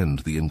comprehend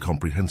the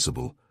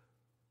incomprehensible.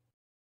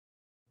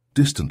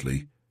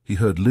 Distantly, he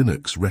heard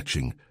Linux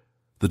retching,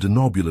 the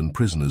Denobulan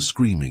prisoners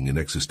screaming in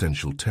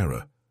existential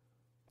terror.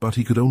 But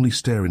he could only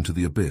stare into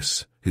the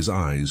abyss, his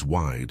eyes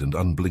wide and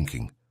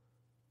unblinking.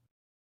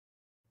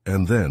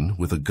 And then,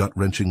 with a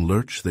gut-wrenching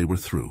lurch, they were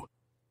through.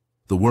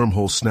 The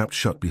wormhole snapped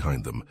shut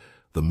behind them,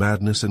 the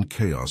madness and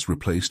chaos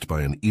replaced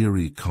by an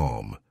eerie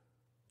calm.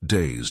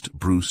 Dazed,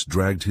 Bruce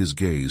dragged his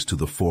gaze to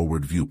the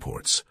forward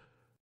viewports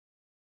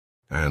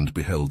and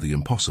beheld the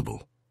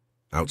impossible.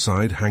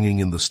 Outside, hanging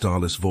in the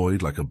starless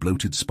void like a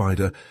bloated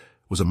spider,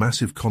 was a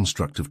massive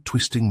construct of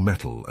twisting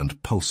metal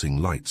and pulsing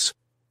lights.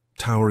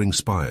 Towering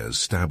spires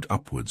stabbed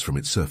upwards from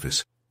its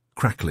surface,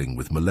 crackling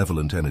with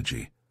malevolent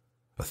energy.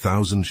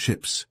 1,000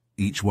 ships,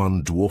 each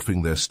one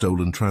dwarfing their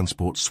stolen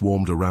transport,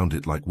 swarmed around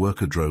it like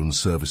worker drones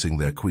servicing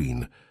their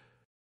queen.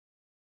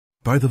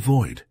 "By the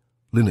void,"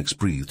 Linux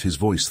breathed, his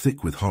voice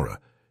thick with horror.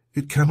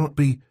 "It cannot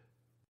be—"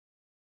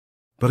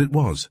 But it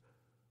was.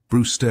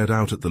 Bruce stared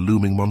out at the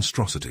looming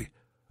monstrosity,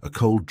 a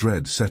cold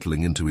dread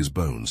settling into his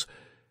bones.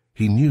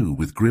 He knew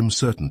with grim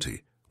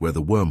certainty where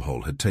the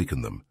wormhole had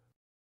taken them.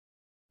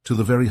 To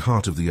the very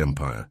heart of the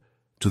Empire,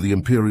 to the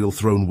Imperial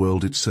throne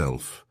world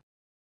itself.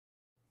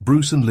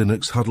 Bruce and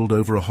Linux huddled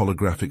over a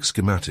holographic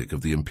schematic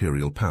of the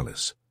Imperial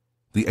Palace,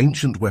 the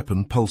ancient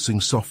weapon pulsing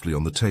softly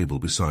on the table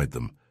beside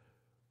them.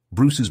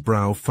 Bruce's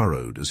brow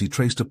furrowed as he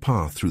traced a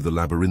path through the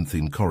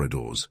labyrinthine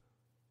corridors.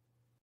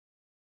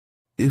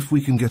 "If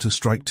we can get a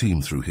strike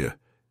team through here,"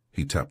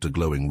 he tapped a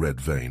glowing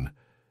red vein,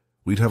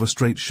 "we'd have a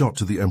straight shot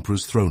to the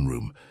Emperor's throne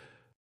room."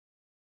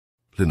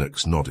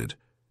 Linux nodded,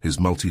 his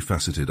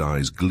multifaceted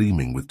eyes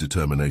gleaming with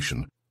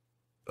determination.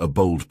 "A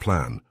bold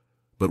plan,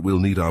 but we'll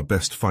need our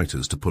best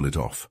fighters to pull it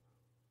off."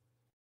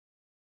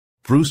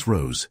 Bruce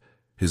rose,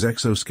 his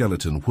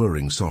exoskeleton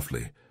whirring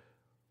softly.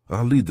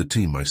 "I'll lead the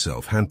team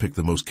myself, handpick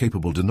the most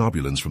capable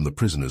Denobulans from the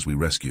prisoners we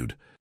rescued."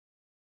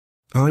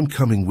 "I'm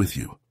coming with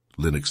you,"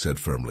 Linux said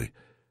firmly,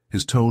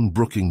 his tone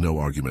brooking no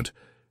argument.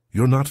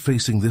 "You're not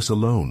facing this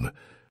alone."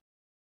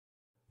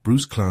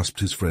 Bruce clasped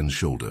his friend's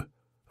shoulder,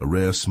 a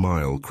rare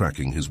smile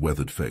cracking his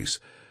weathered face.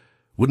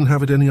 "Wouldn't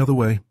have it any other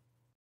way."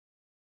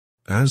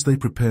 As they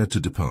prepared to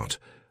depart,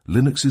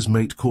 Linux's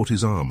mate caught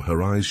his arm,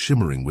 her eyes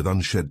shimmering with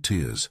unshed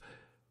tears.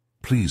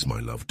 "Please, my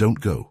love,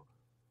 don't go.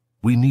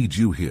 We need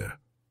you here.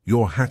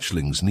 Your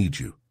hatchlings need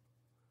you."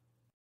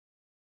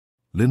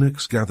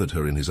 Linux gathered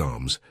her in his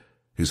arms,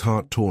 his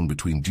heart torn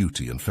between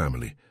duty and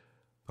family.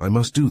 "I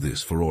must do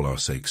this for all our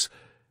sakes.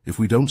 If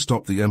we don't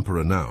stop the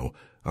Emperor now,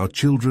 our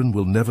children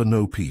will never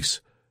know peace."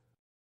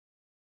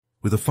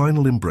 With a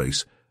final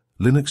embrace,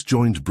 Linux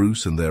joined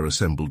Bruce and their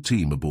assembled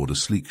team aboard a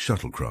sleek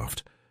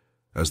shuttlecraft.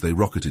 As they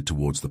rocketed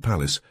towards the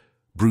palace,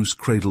 Bruce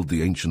cradled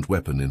the ancient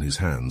weapon in his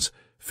hands,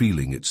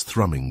 feeling its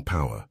thrumming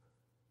power.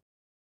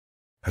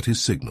 At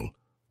his signal,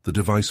 the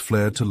device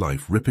flared to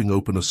life, ripping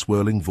open a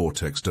swirling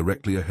vortex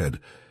directly ahead.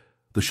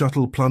 The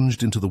shuttle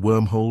plunged into the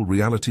wormhole,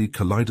 reality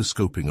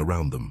kaleidoscoping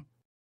around them,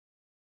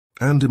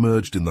 and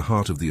emerged in the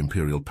heart of the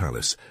Imperial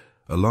Palace,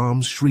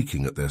 alarms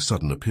shrieking at their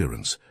sudden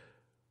appearance.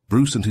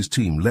 Bruce and his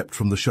team leapt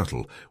from the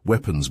shuttle,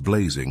 weapons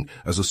blazing,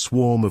 as a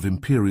swarm of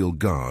Imperial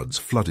guards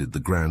flooded the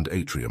grand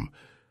atrium.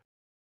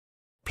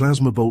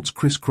 Plasma bolts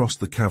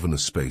crisscrossed the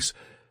cavernous space,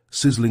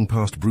 sizzling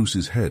past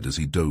Bruce's head as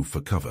he dove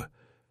for cover.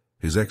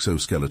 His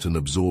exoskeleton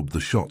absorbed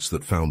the shots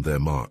that found their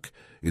mark,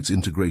 its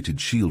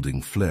integrated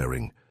shielding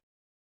flaring.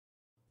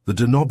 The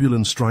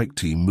Denobulan strike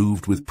team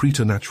moved with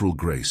preternatural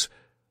grace,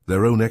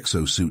 their own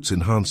exosuits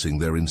enhancing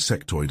their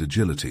insectoid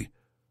agility.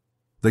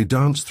 They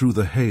danced through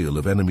the hail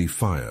of enemy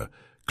fire,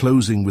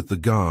 closing with the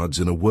guards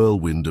in a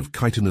whirlwind of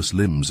chitinous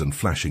limbs and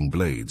flashing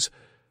blades.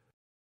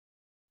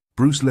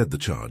 Bruce led the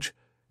charge,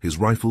 his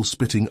rifle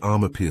spitting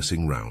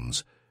armor-piercing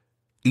rounds.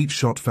 Each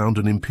shot found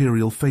an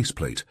Imperial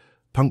faceplate,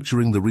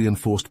 puncturing the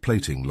reinforced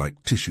plating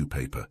like tissue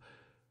paper.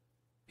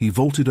 He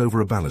vaulted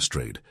over a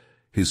balustrade,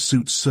 his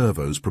suit's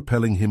servos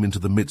propelling him into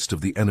the midst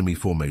of the enemy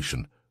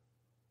formation.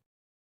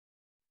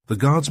 The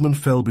guardsmen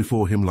fell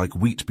before him like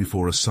wheat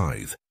before a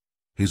scythe,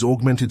 his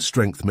augmented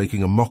strength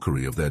making a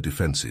mockery of their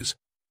defenses.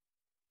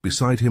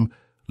 Beside him,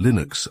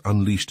 Linux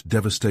unleashed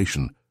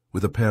devastation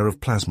with a pair of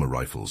plasma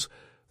rifles,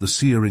 the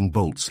searing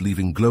bolts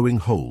leaving glowing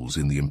holes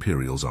in the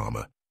Imperial's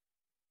armor.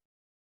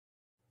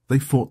 They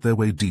fought their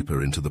way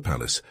deeper into the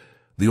palace,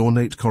 the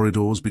ornate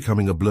corridors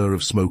becoming a blur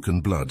of smoke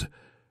and blood.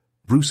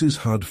 Bruce's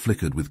HUD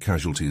flickered with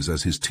casualties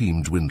as his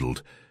team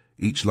dwindled,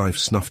 each life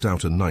snuffed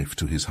out a knife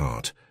to his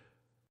heart.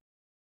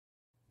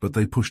 But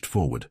they pushed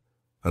forward,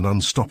 an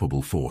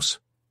unstoppable force,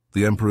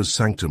 the Emperor's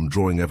sanctum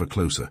drawing ever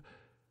closer.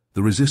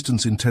 The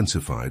resistance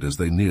intensified as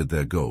they neared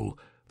their goal,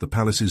 the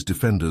palace's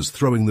defenders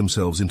throwing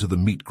themselves into the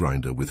meat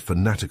grinder with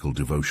fanatical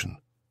devotion.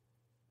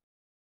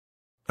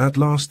 At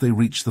last they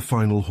reached the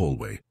final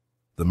hallway,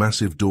 the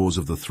massive doors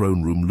of the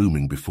throne room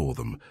looming before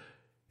them.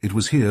 It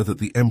was here that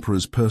the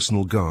Emperor's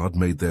personal guard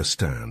made their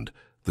stand,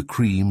 the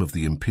cream of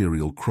the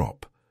Imperial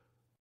crop.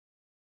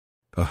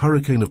 A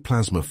hurricane of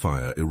plasma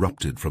fire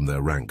erupted from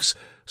their ranks,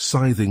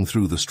 scything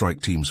through the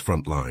strike team's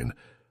front line.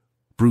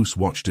 Bruce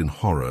watched in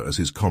horror as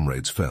his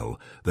comrades fell,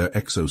 their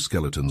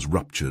exoskeletons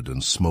ruptured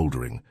and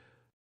smouldering.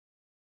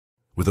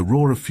 With a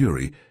roar of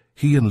fury,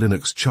 he and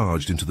Linux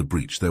charged into the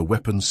breach, their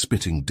weapons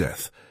spitting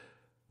death.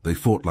 They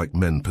fought like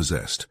men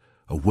possessed,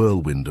 a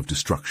whirlwind of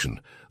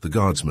destruction, the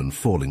guardsmen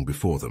falling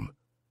before them.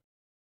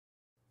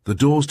 The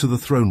doors to the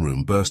throne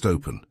room burst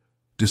open,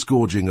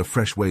 disgorging a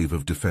fresh wave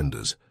of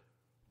defenders.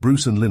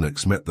 Bruce and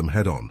Linux met them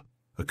head-on,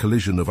 a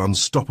collision of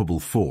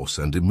unstoppable force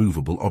and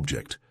immovable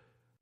object.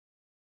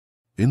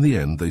 In the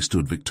end, they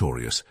stood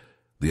victorious,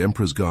 the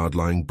Emperor's guard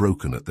lying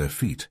broken at their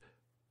feet.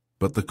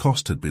 But the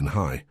cost had been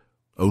high.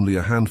 Only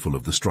a handful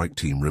of the strike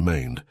team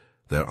remained,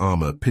 their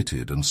armor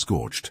pitted and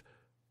scorched.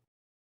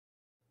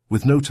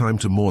 With no time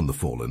to mourn the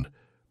fallen,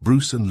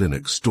 Bruce and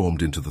Linux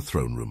stormed into the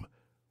throne room,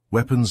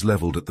 weapons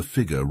leveled at the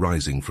figure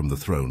rising from the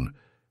throne.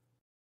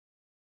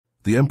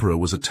 The Emperor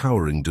was a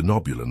towering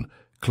denobulan,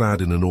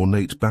 clad in an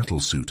ornate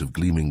battle suit of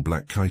gleaming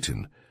black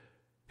chitin.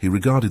 He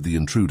regarded the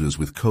intruders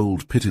with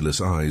cold,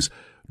 pitiless eyes,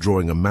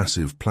 drawing a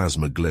massive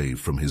plasma glaive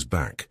from his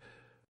back.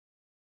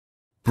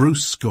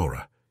 "Bruce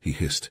Scorer," he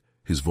hissed,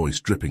 his voice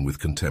dripping with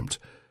contempt.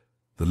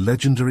 "The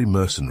legendary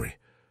mercenary.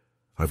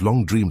 I've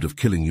long dreamed of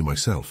killing you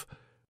myself."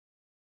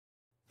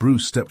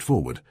 Bruce stepped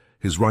forward,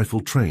 his rifle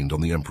trained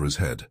on the Emperor's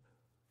head.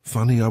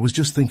 "Funny, I was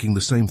just thinking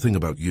the same thing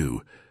about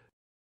you."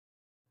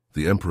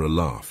 The Emperor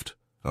laughed,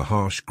 a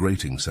harsh,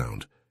 grating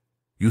sound.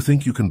 "You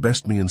think you can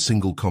best me in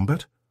single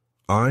combat?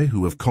 I,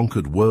 who have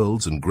conquered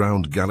worlds and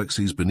ground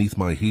galaxies beneath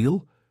my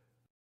heel?"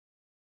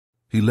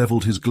 He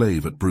leveled his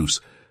glaive at Bruce,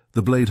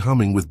 the blade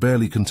humming with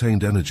barely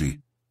contained energy.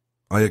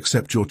 "I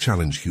accept your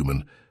challenge,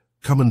 human.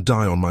 Come and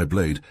die on my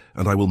blade,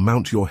 and I will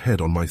mount your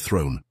head on my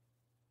throne."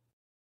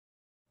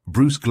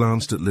 Bruce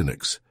glanced at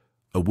Linux,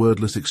 a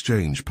wordless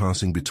exchange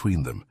passing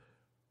between them.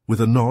 With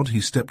a nod,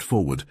 he stepped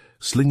forward,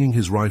 slinging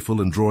his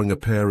rifle and drawing a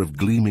pair of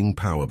gleaming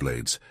power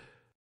blades.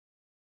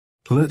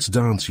 "Let's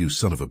dance, you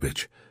son of a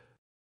bitch."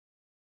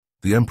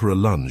 The Emperor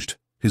lunged,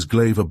 his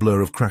glaive a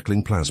blur of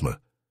crackling plasma.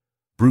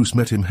 Bruce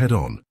met him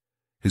head-on,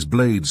 his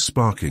blades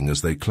sparking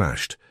as they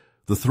clashed.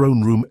 The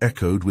throne room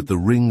echoed with the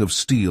ring of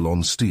steel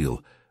on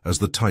steel as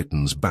the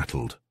titans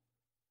battled.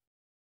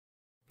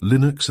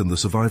 Linux and the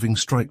surviving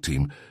strike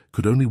team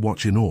could only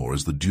watch in awe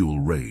as the duel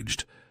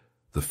raged,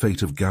 the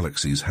fate of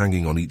galaxies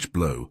hanging on each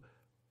blow.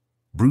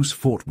 Bruce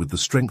fought with the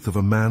strength of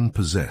a man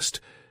possessed,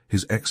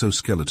 his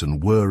exoskeleton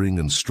whirring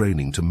and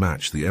straining to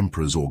match the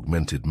Emperor's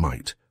augmented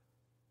might.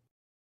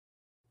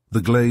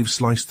 The glaive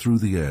sliced through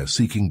the air,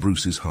 seeking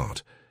Bruce's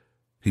heart.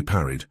 He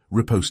parried,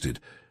 riposted,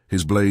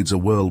 his blades a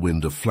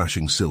whirlwind of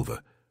flashing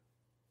silver.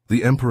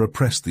 The Emperor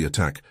pressed the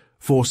attack,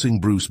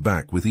 forcing Bruce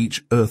back with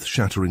each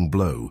earth-shattering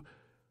blow.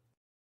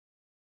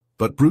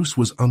 But Bruce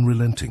was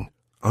unrelenting,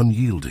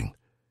 unyielding.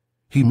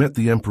 He met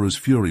the Emperor's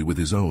fury with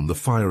his own, the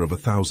fire of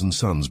 1,000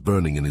 suns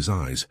burning in his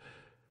eyes.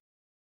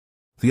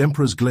 The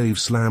Emperor's glaive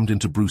slammed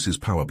into Bruce's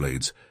power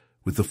blades,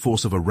 with the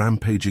force of a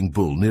rampaging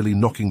bull, nearly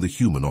knocking the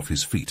human off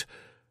his feet.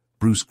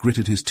 Bruce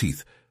gritted his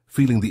teeth,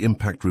 feeling the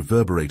impact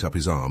reverberate up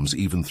his arms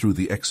even through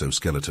the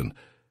exoskeleton.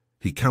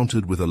 He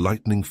countered with a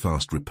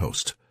lightning-fast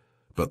riposte,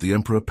 but the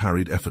Emperor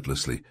parried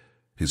effortlessly,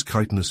 his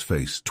chitinous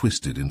face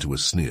twisted into a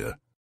sneer.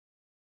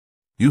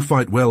 "You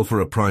fight well for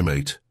a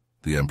primate,"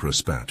 the Emperor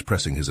spat,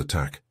 pressing his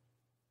attack.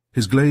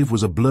 His glaive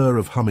was a blur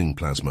of humming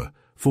plasma,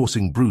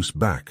 forcing Bruce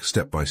back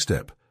step by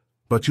step.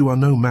 "But you are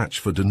no match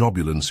for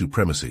denobulan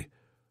supremacy.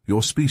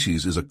 Your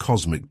species is a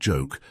cosmic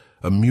joke,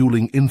 a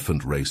mewling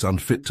infant race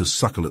unfit to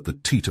suckle at the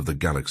teat of the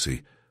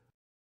galaxy."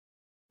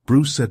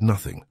 Bruce said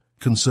nothing,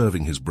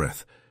 conserving his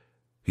breath.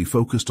 He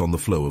focused on the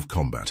flow of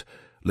combat,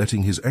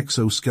 letting his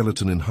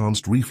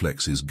exoskeleton-enhanced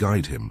reflexes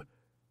guide him.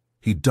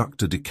 He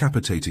ducked a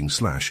decapitating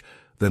slash,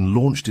 then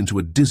launched into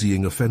a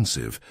dizzying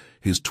offensive,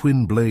 his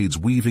twin blades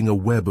weaving a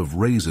web of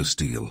razor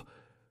steel.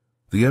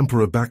 The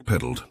Emperor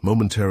backpedaled,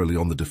 momentarily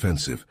on the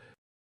defensive.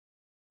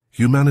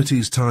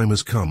 "Humanity's time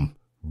has come,"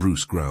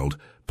 Bruce growled,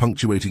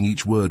 punctuating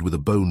each word with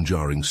a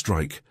bone-jarring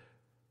strike.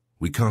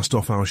 "We cast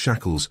off our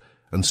shackles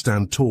and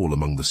stand tall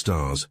among the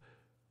stars.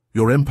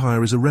 Your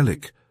empire is a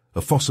relic,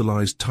 a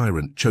fossilized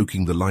tyrant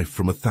choking the life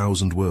from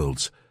 1,000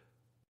 worlds."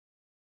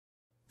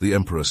 The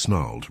Emperor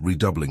snarled,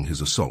 redoubling his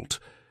assault.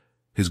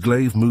 His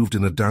glaive moved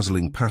in a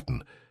dazzling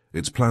pattern,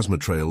 its plasma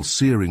trail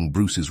searing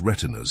Bruce's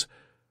retinas.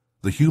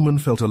 The human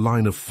felt a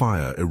line of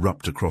fire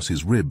erupt across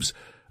his ribs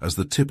as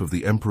the tip of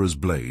the Emperor's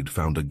blade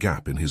found a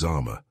gap in his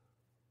armor.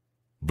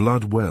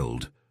 Blood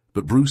welled,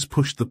 but Bruce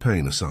pushed the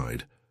pain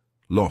aside,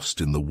 lost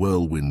in the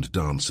whirlwind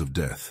dance of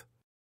death.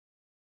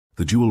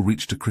 The duel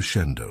reached a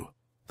crescendo,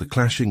 the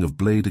clashing of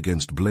blade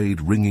against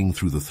blade ringing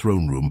through the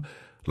throne room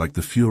like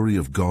the fury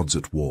of gods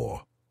at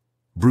war.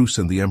 Bruce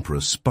and the Emperor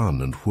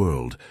spun and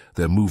whirled,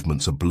 their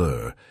movements a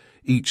blur,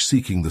 each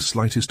seeking the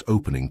slightest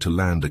opening to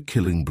land a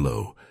killing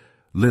blow.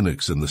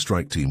 Linux and the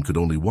strike team could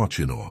only watch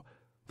in awe,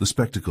 the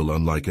spectacle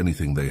unlike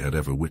anything they had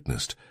ever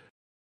witnessed.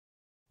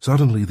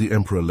 Suddenly the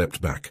Emperor leapt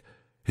back,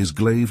 his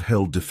glaive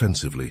held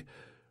defensively.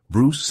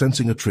 Bruce,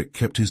 sensing a trick,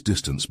 kept his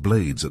distance,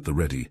 blades at the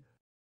ready.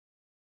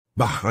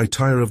 "Bah, I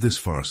tire of this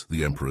farce,"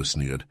 the Emperor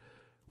sneered.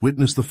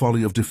 "Witness the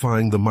folly of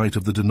defying the might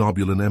of the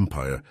Denobulan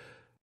Empire."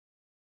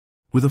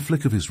 With a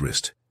flick of his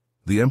wrist,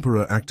 the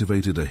Emperor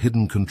activated a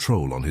hidden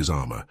control on his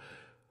armor.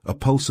 A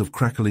pulse of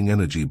crackling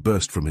energy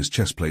burst from his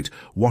chestplate,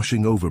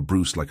 washing over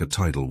Bruce like a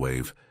tidal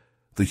wave.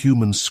 The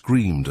human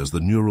screamed as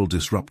the neural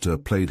disruptor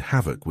played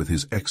havoc with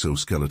his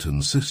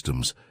exoskeleton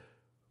systems.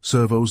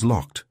 Servos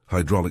locked,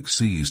 hydraulics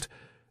seized,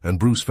 and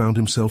Bruce found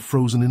himself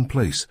frozen in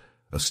place,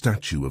 a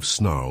statue of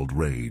snarled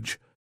rage.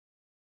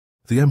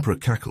 The Emperor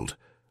cackled,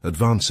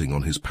 advancing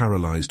on his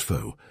paralyzed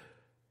foe.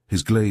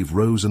 His glaive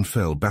rose and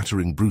fell,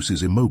 battering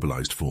Bruce's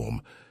immobilized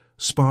form.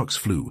 Sparks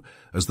flew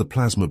as the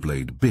plasma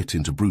blade bit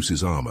into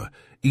Bruce's armor,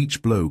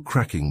 each blow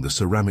cracking the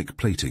ceramic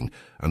plating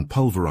and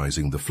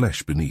pulverizing the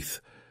flesh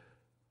beneath.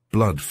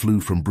 Blood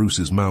flew from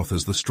Bruce's mouth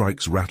as the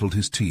strikes rattled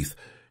his teeth,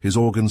 his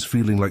organs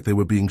feeling like they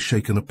were being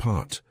shaken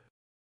apart.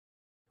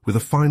 With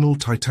a final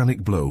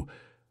titanic blow,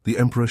 the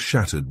Emperor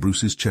shattered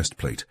Bruce's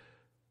chestplate,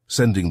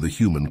 sending the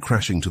human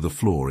crashing to the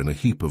floor in a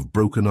heap of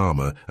broken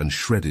armor and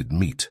shredded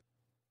meat.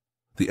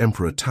 The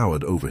Emperor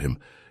towered over him,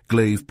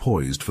 glaive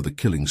poised for the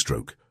killing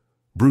stroke.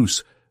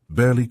 Bruce,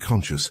 barely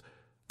conscious,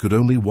 could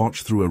only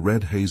watch through a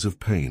red haze of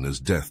pain as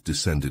death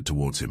descended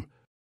towards him.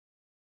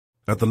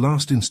 At the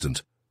last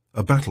instant,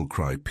 a battle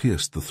cry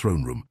pierced the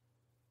throne room.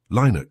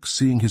 Linux,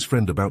 seeing his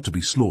friend about to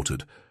be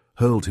slaughtered,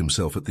 hurled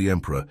himself at the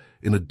Emperor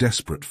in a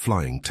desperate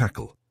flying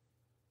tackle.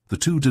 The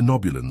two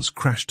Denobulans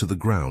crashed to the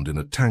ground in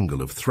a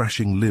tangle of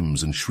thrashing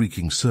limbs and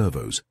shrieking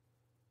servos.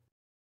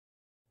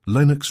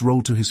 Linux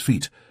rolled to his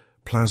feet,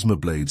 plasma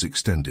blades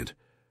extended.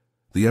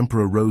 The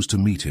Emperor rose to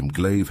meet him,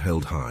 glaive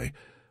held high.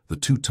 The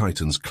two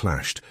titans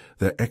clashed,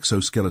 their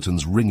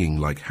exoskeletons ringing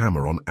like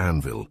hammer on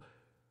anvil.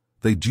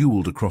 They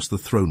dueled across the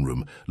throne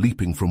room,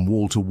 leaping from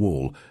wall to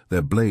wall,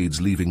 their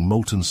blades leaving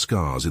molten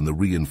scars in the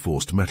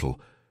reinforced metal.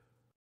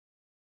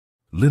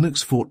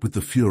 Linux fought with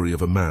the fury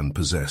of a man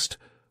possessed,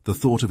 the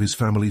thought of his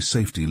family's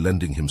safety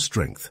lending him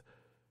strength.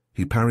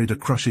 He parried a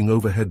crushing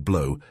overhead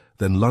blow,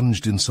 then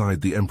lunged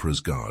inside the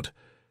Emperor's guard.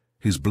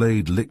 His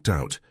blade licked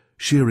out,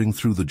 shearing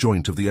through the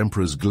joint of the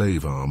Emperor's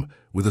glaive arm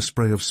with a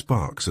spray of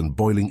sparks and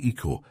boiling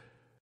ichor.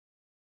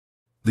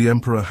 The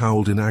Emperor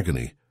howled in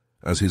agony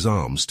as his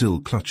arm, still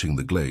clutching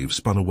the glaive,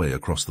 spun away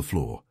across the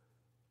floor.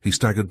 He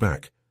staggered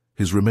back,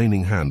 his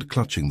remaining hand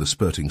clutching the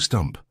spurting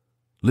stump.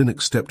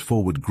 Linux stepped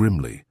forward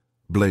grimly,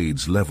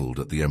 blades leveled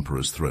at the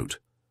Emperor's throat.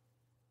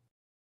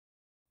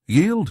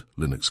 "Yield,"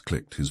 Linux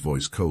clicked, his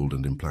voice cold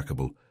and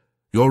implacable.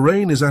 "Your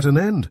reign is at an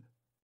end."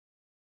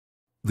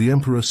 The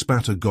Emperor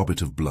spat a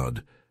gobbet of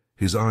blood,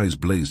 his eyes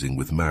blazing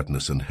with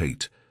madness and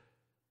hate.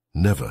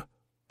 "Never.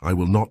 I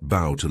will not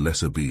bow to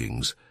lesser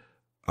beings.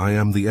 I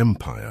am the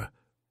Empire.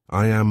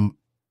 I am—"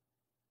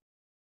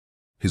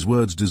 His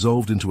words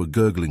dissolved into a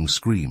gurgling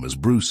scream as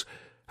Bruce,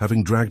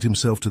 having dragged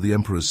himself to the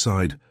Emperor's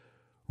side,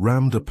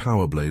 rammed a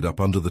power blade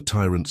up under the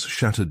tyrant's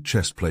shattered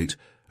chestplate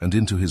and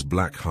into his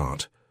black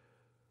heart.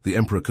 The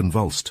Emperor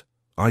convulsed,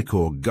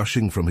 ichor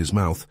gushing from his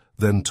mouth,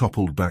 then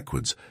toppled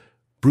backwards,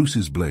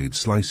 Bruce's blade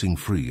slicing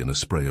free in a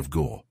spray of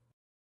gore.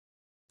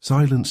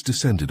 Silence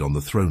descended on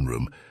the throne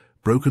room,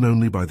 broken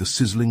only by the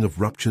sizzling of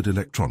ruptured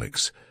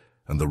electronics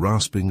and the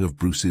rasping of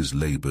Bruce's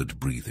labored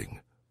breathing.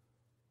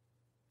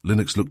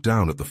 Linux looked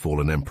down at the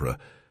fallen Emperor,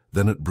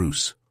 then at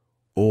Bruce,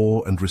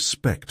 awe and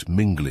respect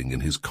mingling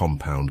in his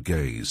compound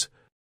gaze.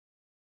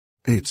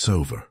 "It's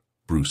over,"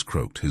 Bruce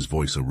croaked, his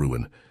voice a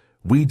ruin.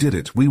 "We did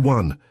it. We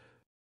won."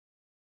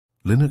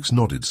 Linux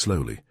nodded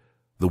slowly,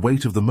 the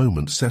weight of the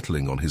moment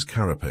settling on his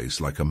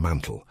carapace like a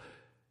mantle.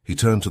 He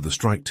turned to the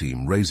strike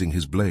team, raising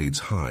his blades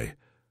high.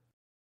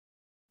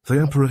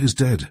 "The Emperor is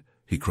dead,"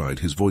 he cried,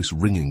 his voice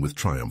ringing with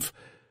triumph.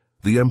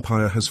 "The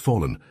Empire has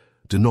fallen.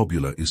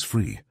 Denobula is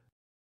free."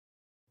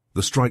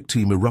 The strike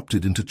team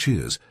erupted into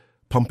cheers,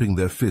 pumping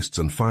their fists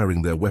and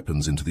firing their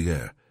weapons into the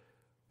air.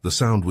 The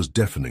sound was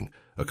deafening,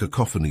 a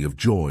cacophony of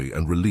joy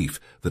and relief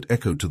that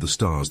echoed to the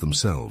stars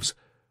themselves.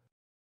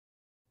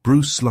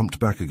 Bruce slumped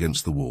back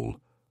against the wall,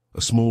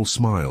 a small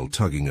smile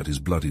tugging at his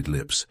bloodied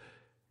lips.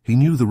 He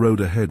knew the road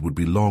ahead would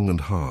be long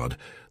and hard,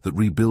 that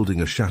rebuilding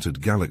a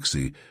shattered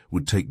galaxy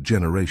would take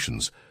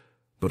generations.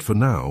 But for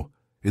now,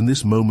 in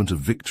this moment of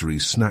victory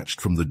snatched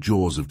from the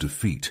jaws of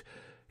defeat,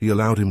 he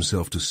allowed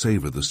himself to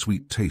savor the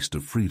sweet taste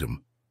of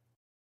freedom.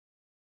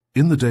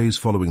 In the days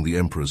following the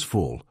Emperor's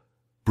fall,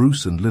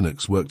 Bruce and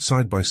Linux worked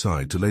side by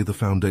side to lay the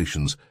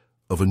foundations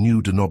of a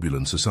new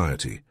Denobulan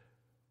society.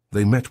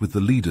 They met with the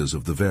leaders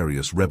of the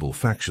various rebel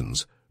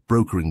factions,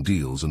 brokering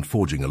deals and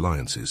forging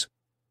alliances.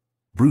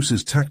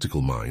 Bruce's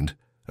tactical mind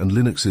and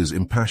Linux's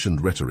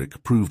impassioned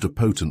rhetoric proved a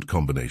potent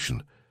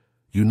combination,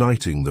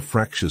 uniting the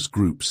fractious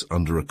groups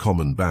under a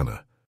common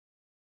banner.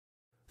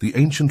 The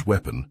ancient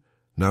weapon,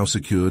 now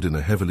secured in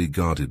a heavily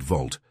guarded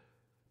vault,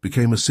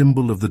 became a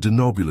symbol of the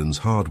Denobulans'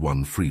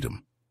 hard-won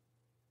freedom.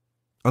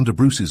 Under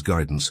Bruce's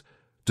guidance,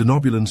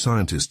 Denobulan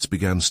scientists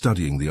began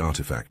studying the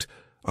artifact,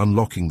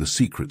 unlocking the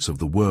secrets of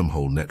the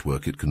wormhole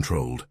network it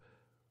controlled.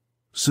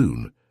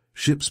 Soon,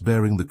 ships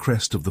bearing the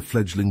crest of the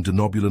fledgling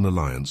Denobulan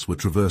alliance were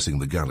traversing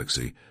the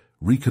galaxy,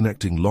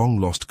 reconnecting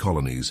long-lost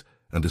colonies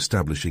and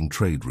establishing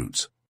trade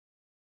routes.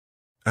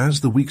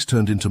 As the weeks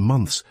turned into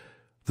months,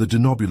 the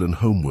Denobulan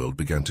homeworld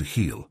began to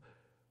heal.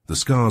 The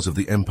scars of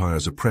the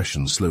Empire's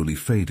oppression slowly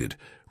faded,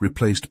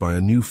 replaced by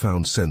a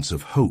newfound sense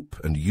of hope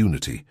and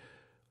unity.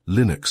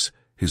 Linux,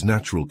 his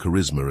natural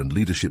charisma and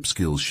leadership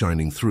skills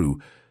shining through,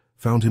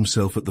 found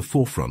himself at the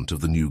forefront of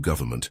the new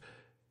government.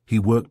 He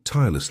worked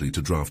tirelessly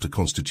to draft a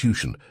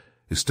constitution,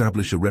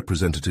 establish a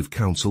representative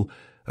council,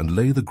 and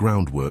lay the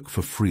groundwork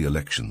for free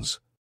elections.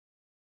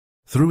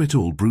 Through it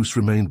all, Bruce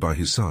remained by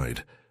his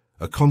side,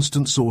 a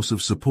constant source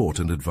of support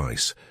and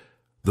advice.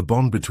 The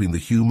bond between the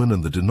human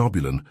and the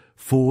Denobulan,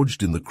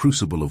 forged in the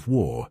crucible of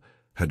war,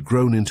 had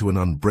grown into an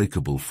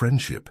unbreakable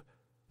friendship.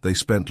 They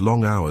spent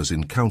long hours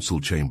in council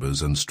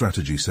chambers and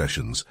strategy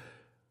sessions,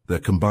 their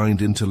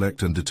combined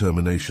intellect and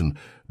determination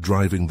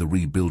driving the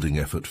rebuilding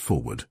effort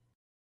forward.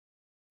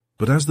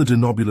 But as the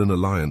Denobulan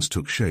alliance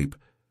took shape,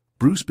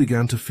 Bruce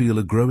began to feel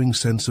a growing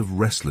sense of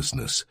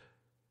restlessness.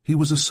 He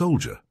was a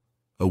soldier,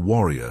 a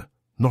warrior,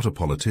 not a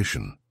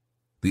politician.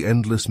 The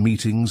endless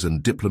meetings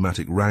and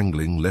diplomatic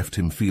wrangling left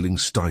him feeling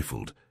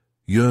stifled,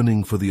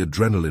 yearning for the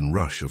adrenaline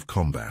rush of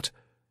combat.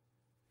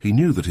 He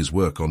knew that his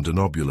work on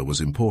Denobula was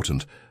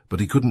important,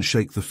 but he couldn't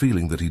shake the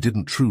feeling that he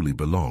didn't truly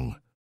belong.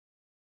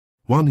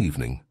 One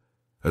evening,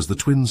 as the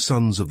twin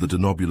suns of the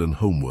Denobulan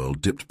homeworld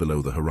dipped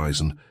below the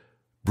horizon,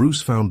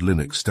 Bruce found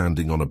Linux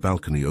standing on a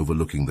balcony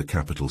overlooking the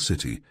capital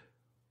city.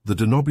 The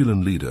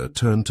Denobulan leader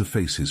turned to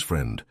face his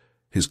friend,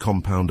 his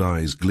compound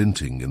eyes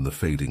glinting in the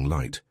fading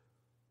light.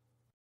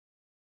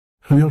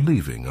 "You're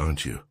leaving,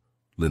 aren't you?"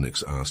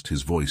 Linux asked,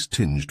 his voice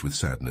tinged with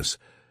sadness.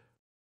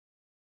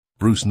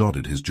 Bruce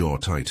nodded, his jaw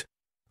tight.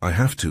 "I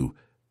have to.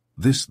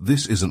 This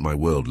isn't my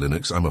world,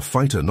 Linux. I'm a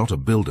fighter, not a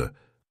builder."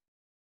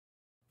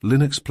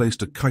 Linux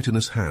placed a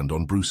chitinous hand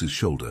on Bruce's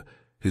shoulder,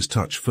 his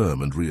touch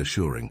firm and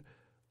reassuring.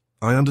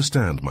 "I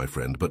understand, my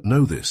friend, but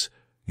know this.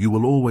 You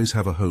will always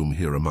have a home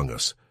here among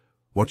us.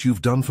 What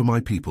you've done for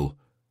my people,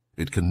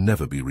 it can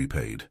never be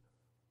repaid."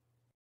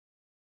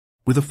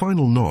 With a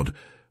final nod,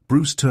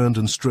 Bruce turned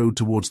and strode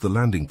towards the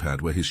landing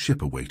pad where his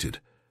ship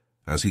awaited.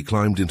 As he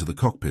climbed into the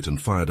cockpit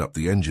and fired up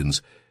the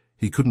engines,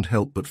 he couldn't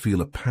help but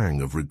feel a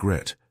pang of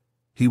regret.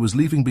 He was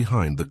leaving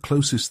behind the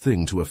closest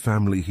thing to a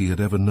family he had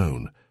ever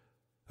known,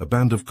 a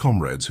band of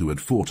comrades who had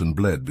fought and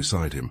bled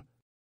beside him.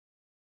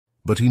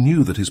 But he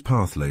knew that his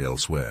path lay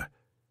elsewhere.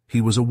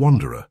 He was a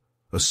wanderer,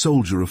 a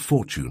soldier of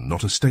fortune,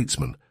 not a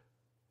statesman.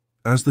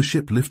 As the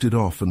ship lifted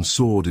off and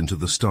soared into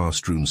the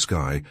star-strewn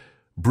sky,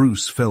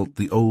 Bruce felt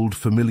the old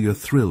familiar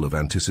thrill of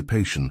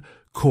anticipation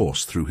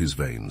course through his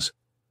veins.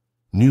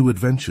 New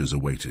adventures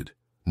awaited,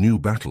 new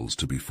battles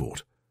to be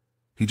fought.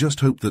 He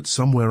just hoped that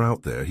somewhere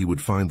out there he would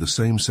find the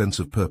same sense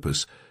of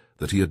purpose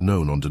that he had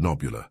known on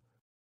Denobula.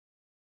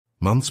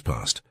 Months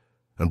passed,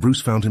 and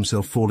Bruce found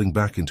himself falling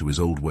back into his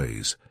old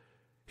ways.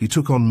 He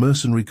took on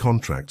mercenary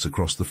contracts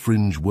across the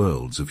fringe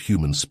worlds of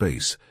human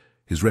space,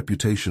 his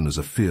reputation as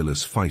a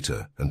fearless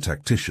fighter and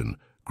tactician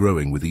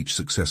growing with each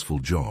successful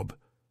job.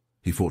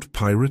 He fought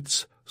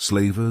pirates,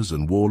 slavers,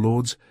 and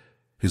warlords,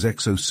 his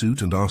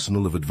exosuit and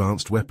arsenal of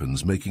advanced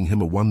weapons making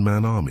him a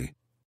one-man army.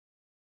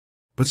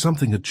 But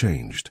something had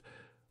changed.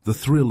 The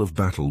thrill of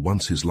battle,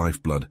 once his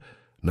lifeblood,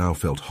 now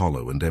felt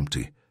hollow and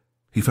empty.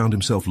 He found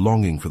himself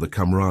longing for the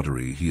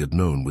camaraderie he had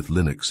known with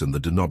Linux and the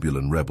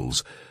Denobulan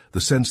rebels,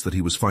 the sense that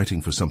he was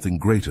fighting for something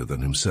greater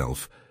than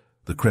himself.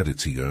 The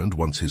credits he earned,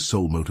 once his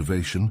sole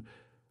motivation,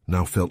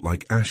 now felt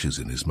like ashes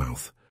in his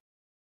mouth.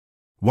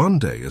 One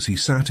day, as he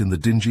sat in the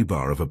dingy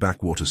bar of a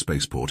backwater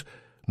spaceport,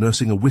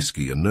 nursing a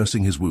whiskey and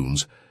nursing his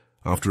wounds,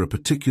 after a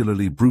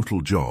particularly brutal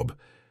job,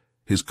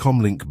 his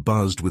comlink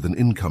buzzed with an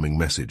incoming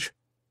message.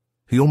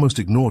 He almost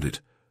ignored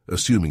it,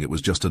 assuming it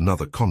was just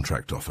another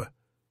contract offer.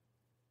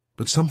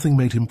 But something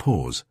made him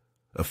pause,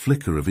 a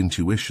flicker of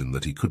intuition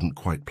that he couldn't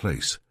quite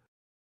place.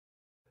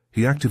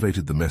 He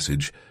activated the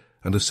message,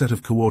 and a set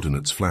of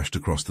coordinates flashed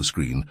across the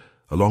screen,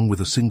 along with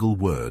a single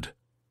word.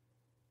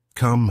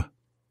 "Come."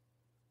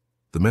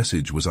 The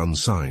message was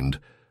unsigned,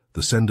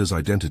 the sender's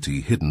identity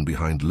hidden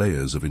behind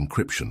layers of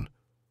encryption.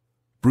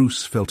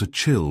 Bruce felt a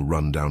chill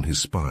run down his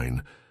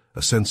spine,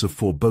 a sense of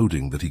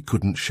foreboding that he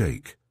couldn't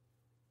shake.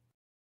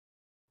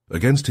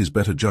 Against his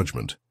better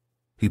judgment,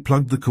 he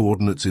plugged the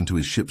coordinates into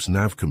his ship's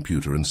nav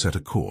computer and set a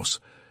course,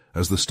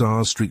 As the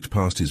stars streaked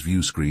past his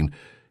view screen,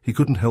 he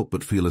couldn't help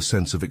but feel a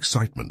sense of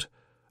excitement,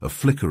 a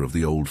flicker of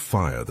the old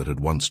fire that had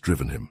once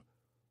driven him.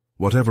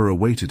 Whatever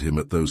awaited him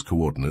at those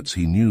coordinates,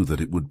 he knew that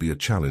it would be a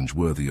challenge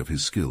worthy of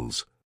his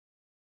skills.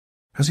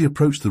 As he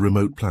approached the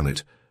remote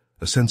planet,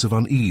 a sense of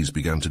unease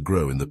began to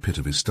grow in the pit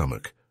of his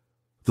stomach.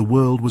 The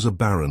world was a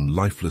barren,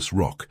 lifeless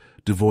rock,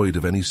 devoid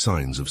of any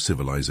signs of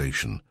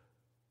civilization.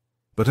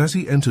 But as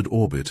he entered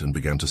orbit and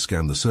began to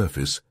scan the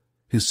surface,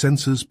 his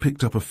sensors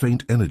picked up a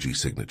faint energy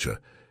signature,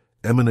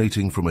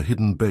 emanating from a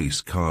hidden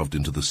base carved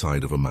into the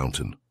side of a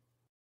mountain.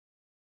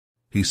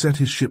 He set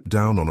his ship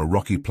down on a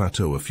rocky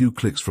plateau a few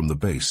clicks from the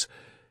base,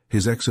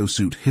 his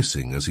exosuit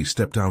hissing as he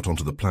stepped out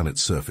onto the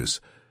planet's surface.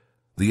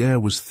 The air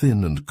was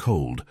thin and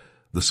cold,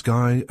 the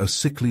sky a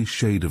sickly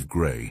shade of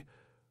grey.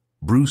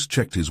 Bruce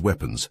checked his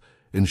weapons,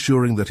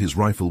 ensuring that his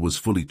rifle was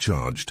fully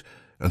charged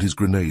and his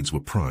grenades were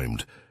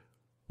primed.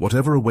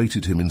 Whatever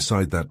awaited him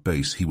inside that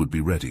base, he would be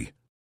ready.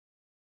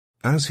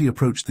 As he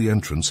approached the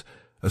entrance,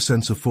 a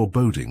sense of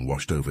foreboding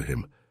washed over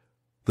him.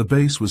 The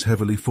base was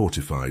heavily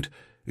fortified,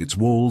 its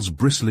walls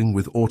bristling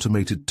with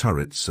automated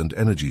turrets and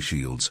energy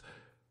shields.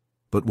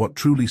 But what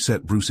truly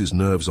set Bruce's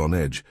nerves on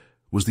edge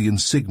was the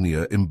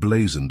insignia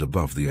emblazoned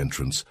above the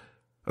entrance,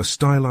 a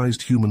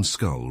stylized human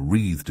skull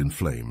wreathed in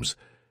flames.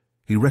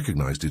 He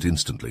recognized it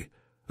instantly,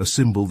 a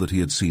symbol that he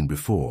had seen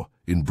before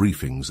in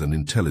briefings and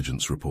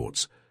intelligence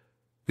reports.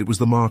 It was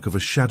the mark of a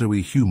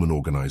shadowy human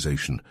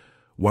organization,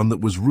 one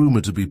that was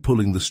rumored to be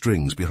pulling the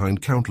strings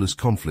behind countless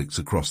conflicts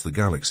across the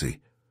galaxy.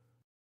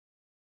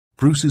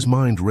 Bruce's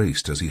mind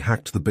raced as he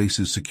hacked the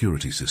base's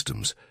security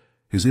systems,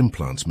 his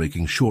implants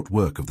making short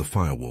work of the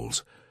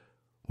firewalls.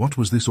 What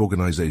was this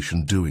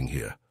organization doing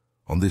here,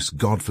 on this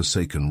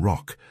god-forsaken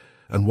rock,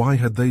 and why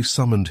had they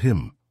summoned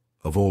him,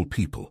 of all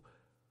people?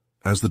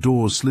 As the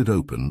doors slid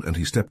open and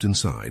he stepped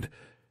inside,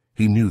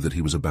 he knew that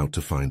he was about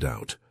to find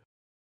out.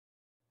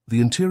 The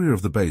interior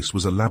of the base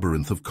was a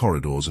labyrinth of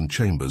corridors and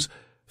chambers,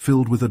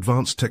 filled with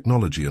advanced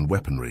technology and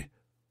weaponry.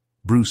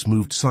 Bruce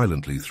moved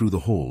silently through the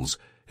halls,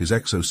 his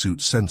exosuit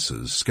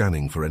sensors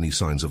scanning for any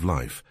signs of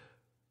life.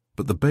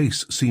 But the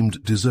base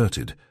seemed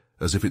deserted,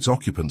 as if its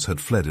occupants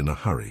had fled in a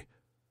hurry.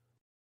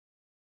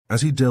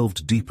 As he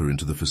delved deeper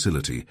into the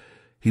facility,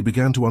 he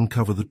began to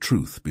uncover the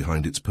truth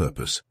behind its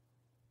purpose.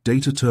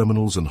 Data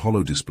terminals and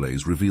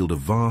holodisplays revealed a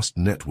vast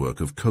network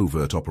of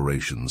covert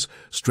operations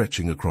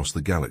stretching across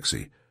the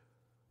galaxy.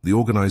 The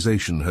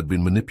organization had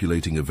been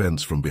manipulating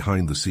events from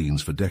behind the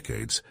scenes for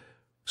decades,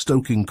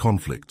 stoking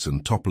conflicts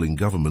and toppling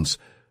governments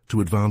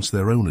to advance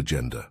their own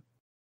agenda.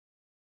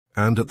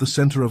 And at the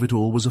center of it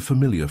all was a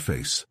familiar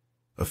face,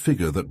 a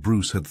figure that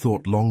Bruce had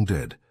thought long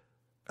dead.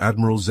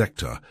 Admiral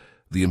Zektar,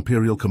 the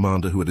Imperial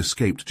commander who had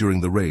escaped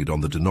during the raid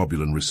on the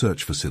Denobulan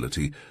research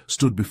facility,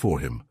 stood before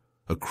him,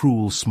 a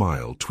cruel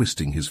smile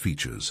twisting his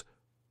features.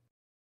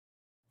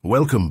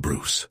 "Welcome,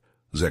 Bruce,"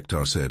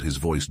 Zektar said, his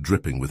voice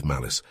dripping with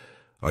malice.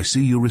 "I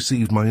see you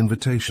received my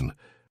invitation."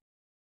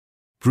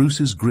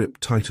 Bruce's grip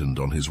tightened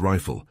on his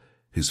rifle,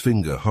 his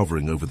finger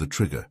hovering over the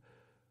trigger.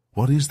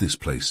 "What is this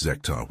place,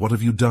 Zektar? What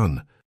have you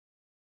done?"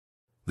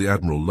 The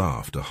Admiral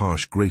laughed, a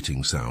harsh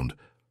grating sound.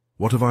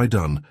 "What have I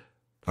done?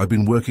 I've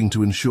been working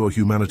to ensure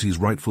humanity's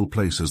rightful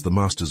place as the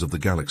masters of the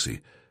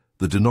galaxy.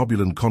 The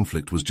Denobulan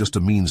conflict was just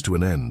a means to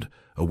an end,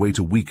 a way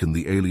to weaken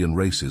the alien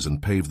races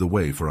and pave the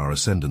way for our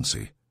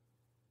ascendancy."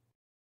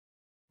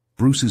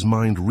 Bruce's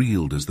mind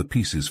reeled as the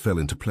pieces fell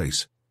into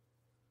place.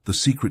 The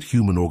secret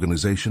human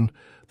organization,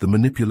 the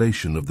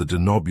manipulation of the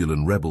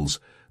Denobulan rebels,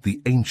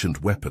 the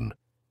ancient weapon.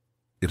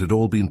 It had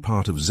all been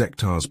part of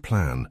Zektar's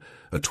plan,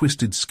 a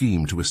twisted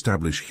scheme to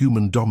establish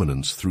human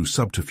dominance through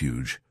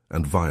subterfuge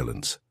and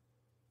violence.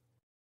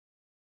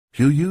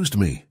 "You used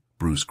me,"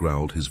 Bruce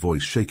growled, his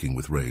voice shaking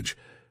with rage.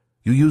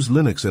 "You used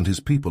Linux and his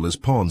people as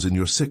pawns in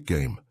your sick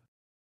game."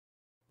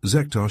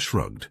 Zektar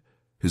shrugged,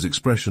 his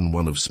expression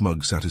one of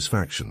smug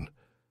satisfaction.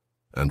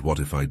 "And what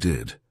if I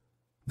did?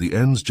 The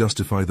ends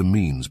justify the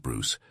means,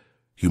 Bruce.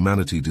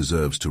 Humanity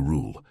deserves to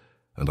rule,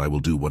 and I will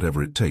do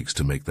whatever it takes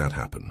to make that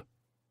happen."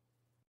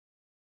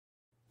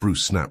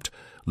 Bruce snapped,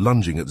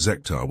 lunging at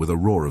Zektar with a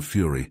roar of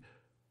fury.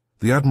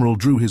 The Admiral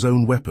drew his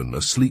own weapon,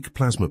 a sleek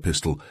plasma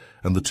pistol,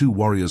 and the two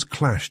warriors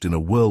clashed in a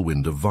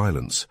whirlwind of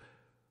violence.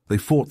 They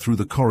fought through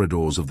the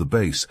corridors of the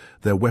base,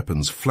 their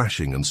weapons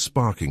flashing and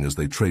sparking as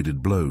they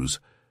traded blows.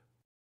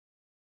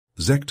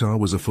 Zektar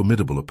was a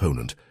formidable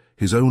opponent,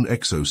 his own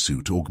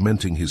exosuit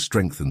augmenting his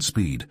strength and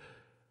speed.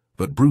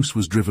 But Bruce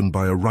was driven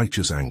by a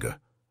righteous anger,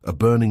 a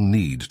burning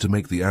need to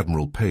make the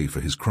Admiral pay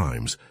for his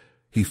crimes.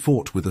 He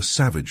fought with a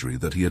savagery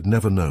that he had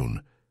never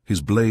known,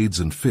 his blades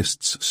and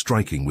fists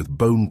striking with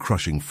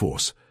bone-crushing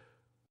force.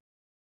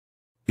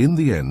 In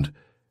the end,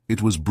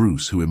 it was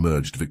Bruce who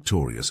emerged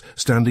victorious,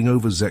 standing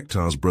over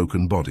Zektar's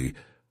broken body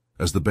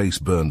as the base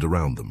burned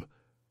around them.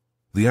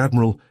 The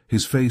Admiral,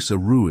 his face a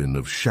ruin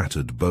of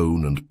shattered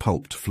bone and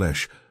pulped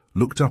flesh,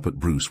 looked up at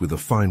Bruce with a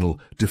final,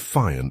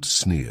 defiant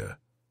sneer.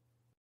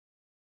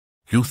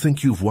 "You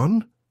think you've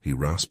won?" he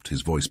rasped,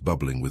 his voice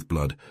bubbling with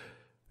blood.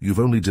 "You've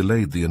only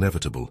delayed the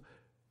inevitable.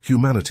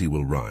 Humanity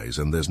will rise,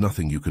 and there's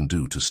nothing you can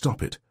do to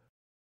stop it."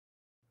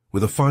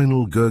 With a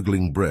final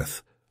gurgling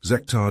breath,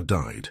 Zektar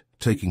died,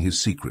 taking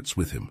his secrets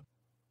with him.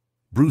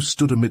 Bruce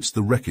stood amidst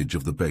the wreckage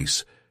of the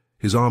base,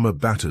 his armor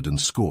battered and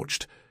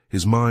scorched,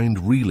 his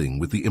mind reeling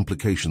with the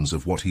implications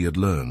of what he had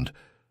learned.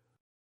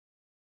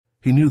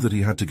 He knew that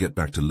he had to get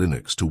back to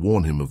Linux to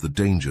warn him of the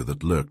danger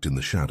that lurked in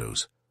the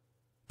shadows.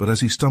 But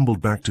as he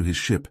stumbled back to his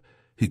ship,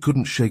 he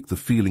couldn't shake the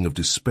feeling of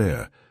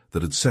despair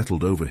that had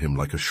settled over him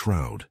like a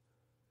shroud.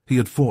 He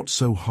had fought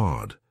so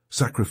hard,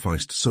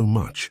 sacrificed so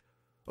much,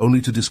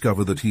 only to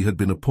discover that he had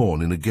been a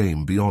pawn in a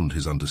game beyond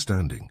his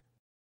understanding.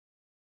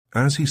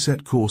 As he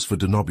set course for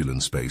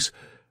Denobulan space,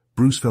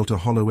 Bruce felt a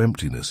hollow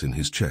emptiness in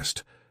his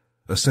chest,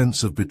 a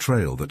sense of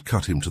betrayal that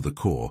cut him to the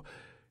core.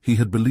 He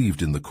had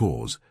believed in the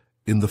cause,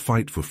 in the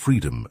fight for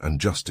freedom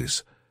and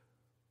justice.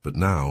 But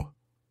now,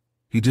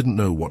 he didn't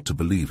know what to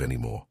believe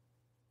anymore.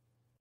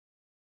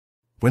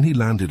 When he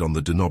landed on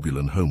the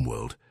Denobulan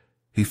homeworld,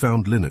 he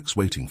found Linux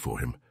waiting for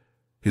him,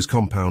 his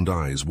compound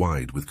eyes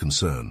wide with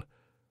concern.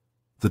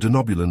 The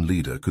Denobulan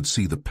leader could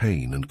see the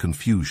pain and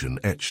confusion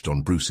etched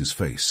on Bruce's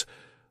face,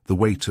 the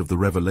weight of the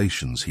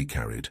revelations he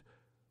carried.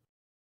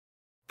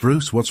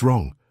 "Bruce, what's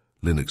wrong?"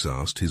 Linux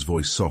asked, his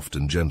voice soft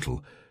and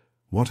gentle.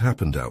 "What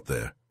happened out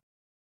there?"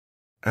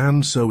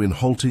 And so in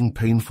halting,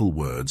 painful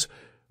words,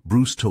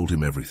 Bruce told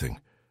him everything.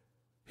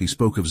 He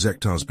spoke of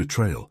Zektar's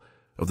betrayal,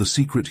 of the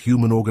secret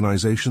human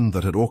organization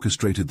that had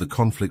orchestrated the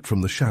conflict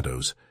from the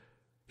shadows.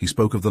 He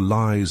spoke of the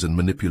lies and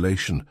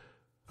manipulation,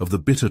 of the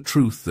bitter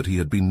truth that he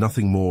had been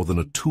nothing more than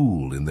a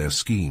tool in their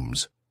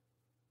schemes.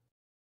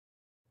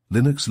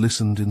 Linux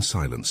listened in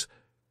silence,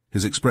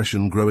 his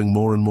expression growing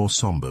more and more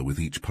somber with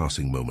each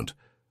passing moment.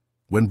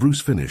 When Bruce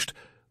finished,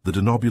 the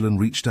Denobulan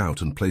reached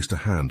out and placed a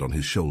hand on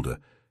his shoulder,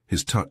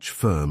 his touch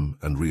firm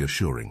and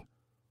reassuring.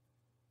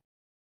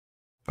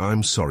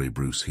 "I'm sorry,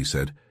 Bruce," he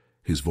said,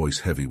 his voice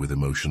heavy with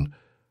emotion.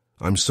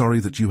 "I'm sorry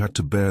that you had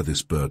to bear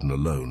this burden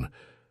alone,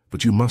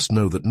 but you must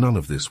know that none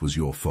of this was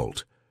your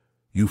fault.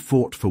 You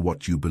fought for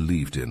what you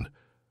believed in,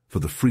 for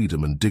the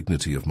freedom and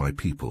dignity of my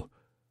people.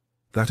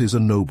 That is a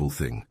noble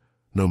thing,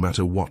 no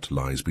matter what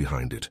lies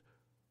behind it."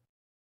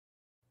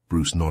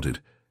 Bruce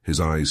nodded, his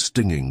eyes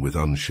stinging with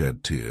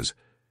unshed tears.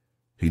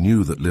 He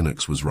knew that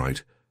Linux was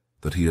right,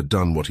 that he had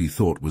done what he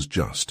thought was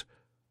just,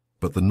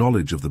 but the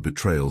knowledge of the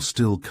betrayal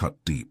still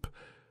cut deep,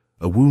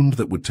 a wound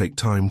that would take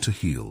time to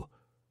heal.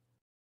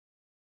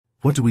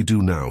 "What do we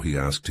do now?" he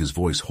asked, his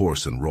voice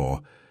hoarse and raw.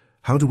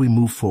 "How do we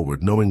move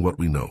forward knowing what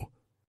we know?"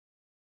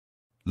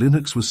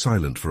 Linux was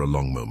silent for a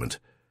long moment,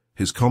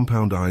 his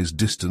compound eyes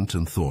distant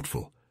and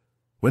thoughtful.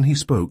 When he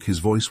spoke, his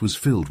voice was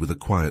filled with a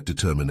quiet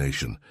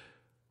determination.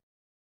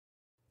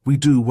 "We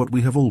do what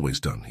we have always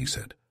done," he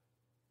said.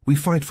 "We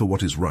fight for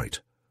what is right,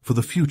 for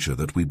the future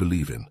that we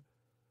believe in.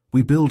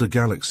 We build a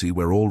galaxy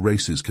where all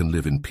races can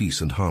live in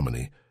peace and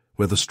harmony,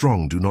 where the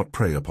strong do not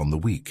prey upon the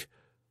weak.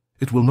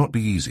 It will not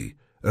be easy,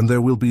 and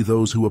there will be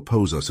those who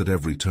oppose us at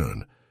every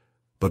turn,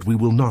 but we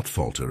will not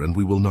falter and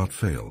we will not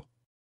fail."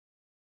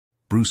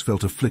 Bruce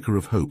felt a flicker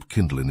of hope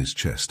kindle in his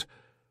chest,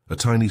 a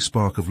tiny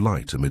spark of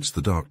light amidst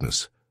the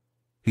darkness.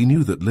 He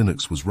knew that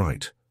Linux was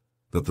right,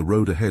 that the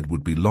road ahead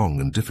would be long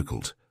and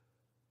difficult,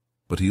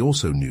 but he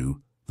also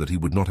knew that he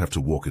would not have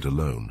to walk it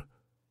alone.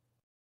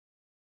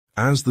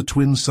 As the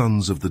twin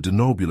suns of the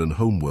Denobulan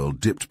homeworld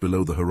dipped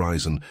below the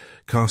horizon,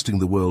 casting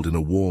the world in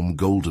a warm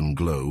golden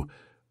glow,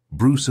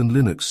 Bruce and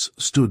Linux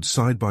stood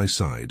side by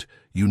side,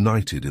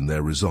 united in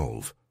their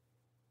resolve.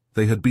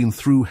 They had been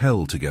through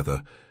hell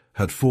together,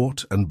 had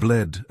fought and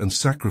bled and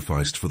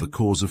sacrificed for the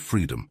cause of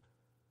freedom.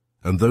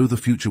 And though the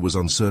future was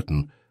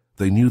uncertain,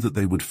 they knew that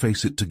they would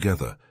face it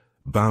together,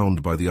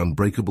 bound by the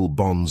unbreakable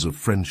bonds of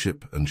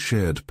friendship and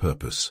shared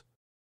purpose.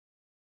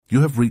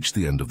 You have reached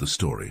the end of the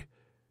story.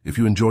 If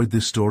you enjoyed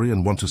this story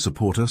and want to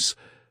support us,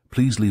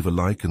 please leave a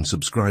like and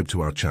subscribe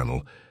to our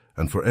channel,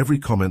 and for every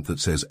comment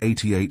that says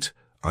 88,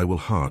 I will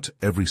heart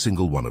every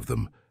single one of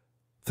them.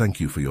 Thank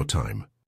you for your time.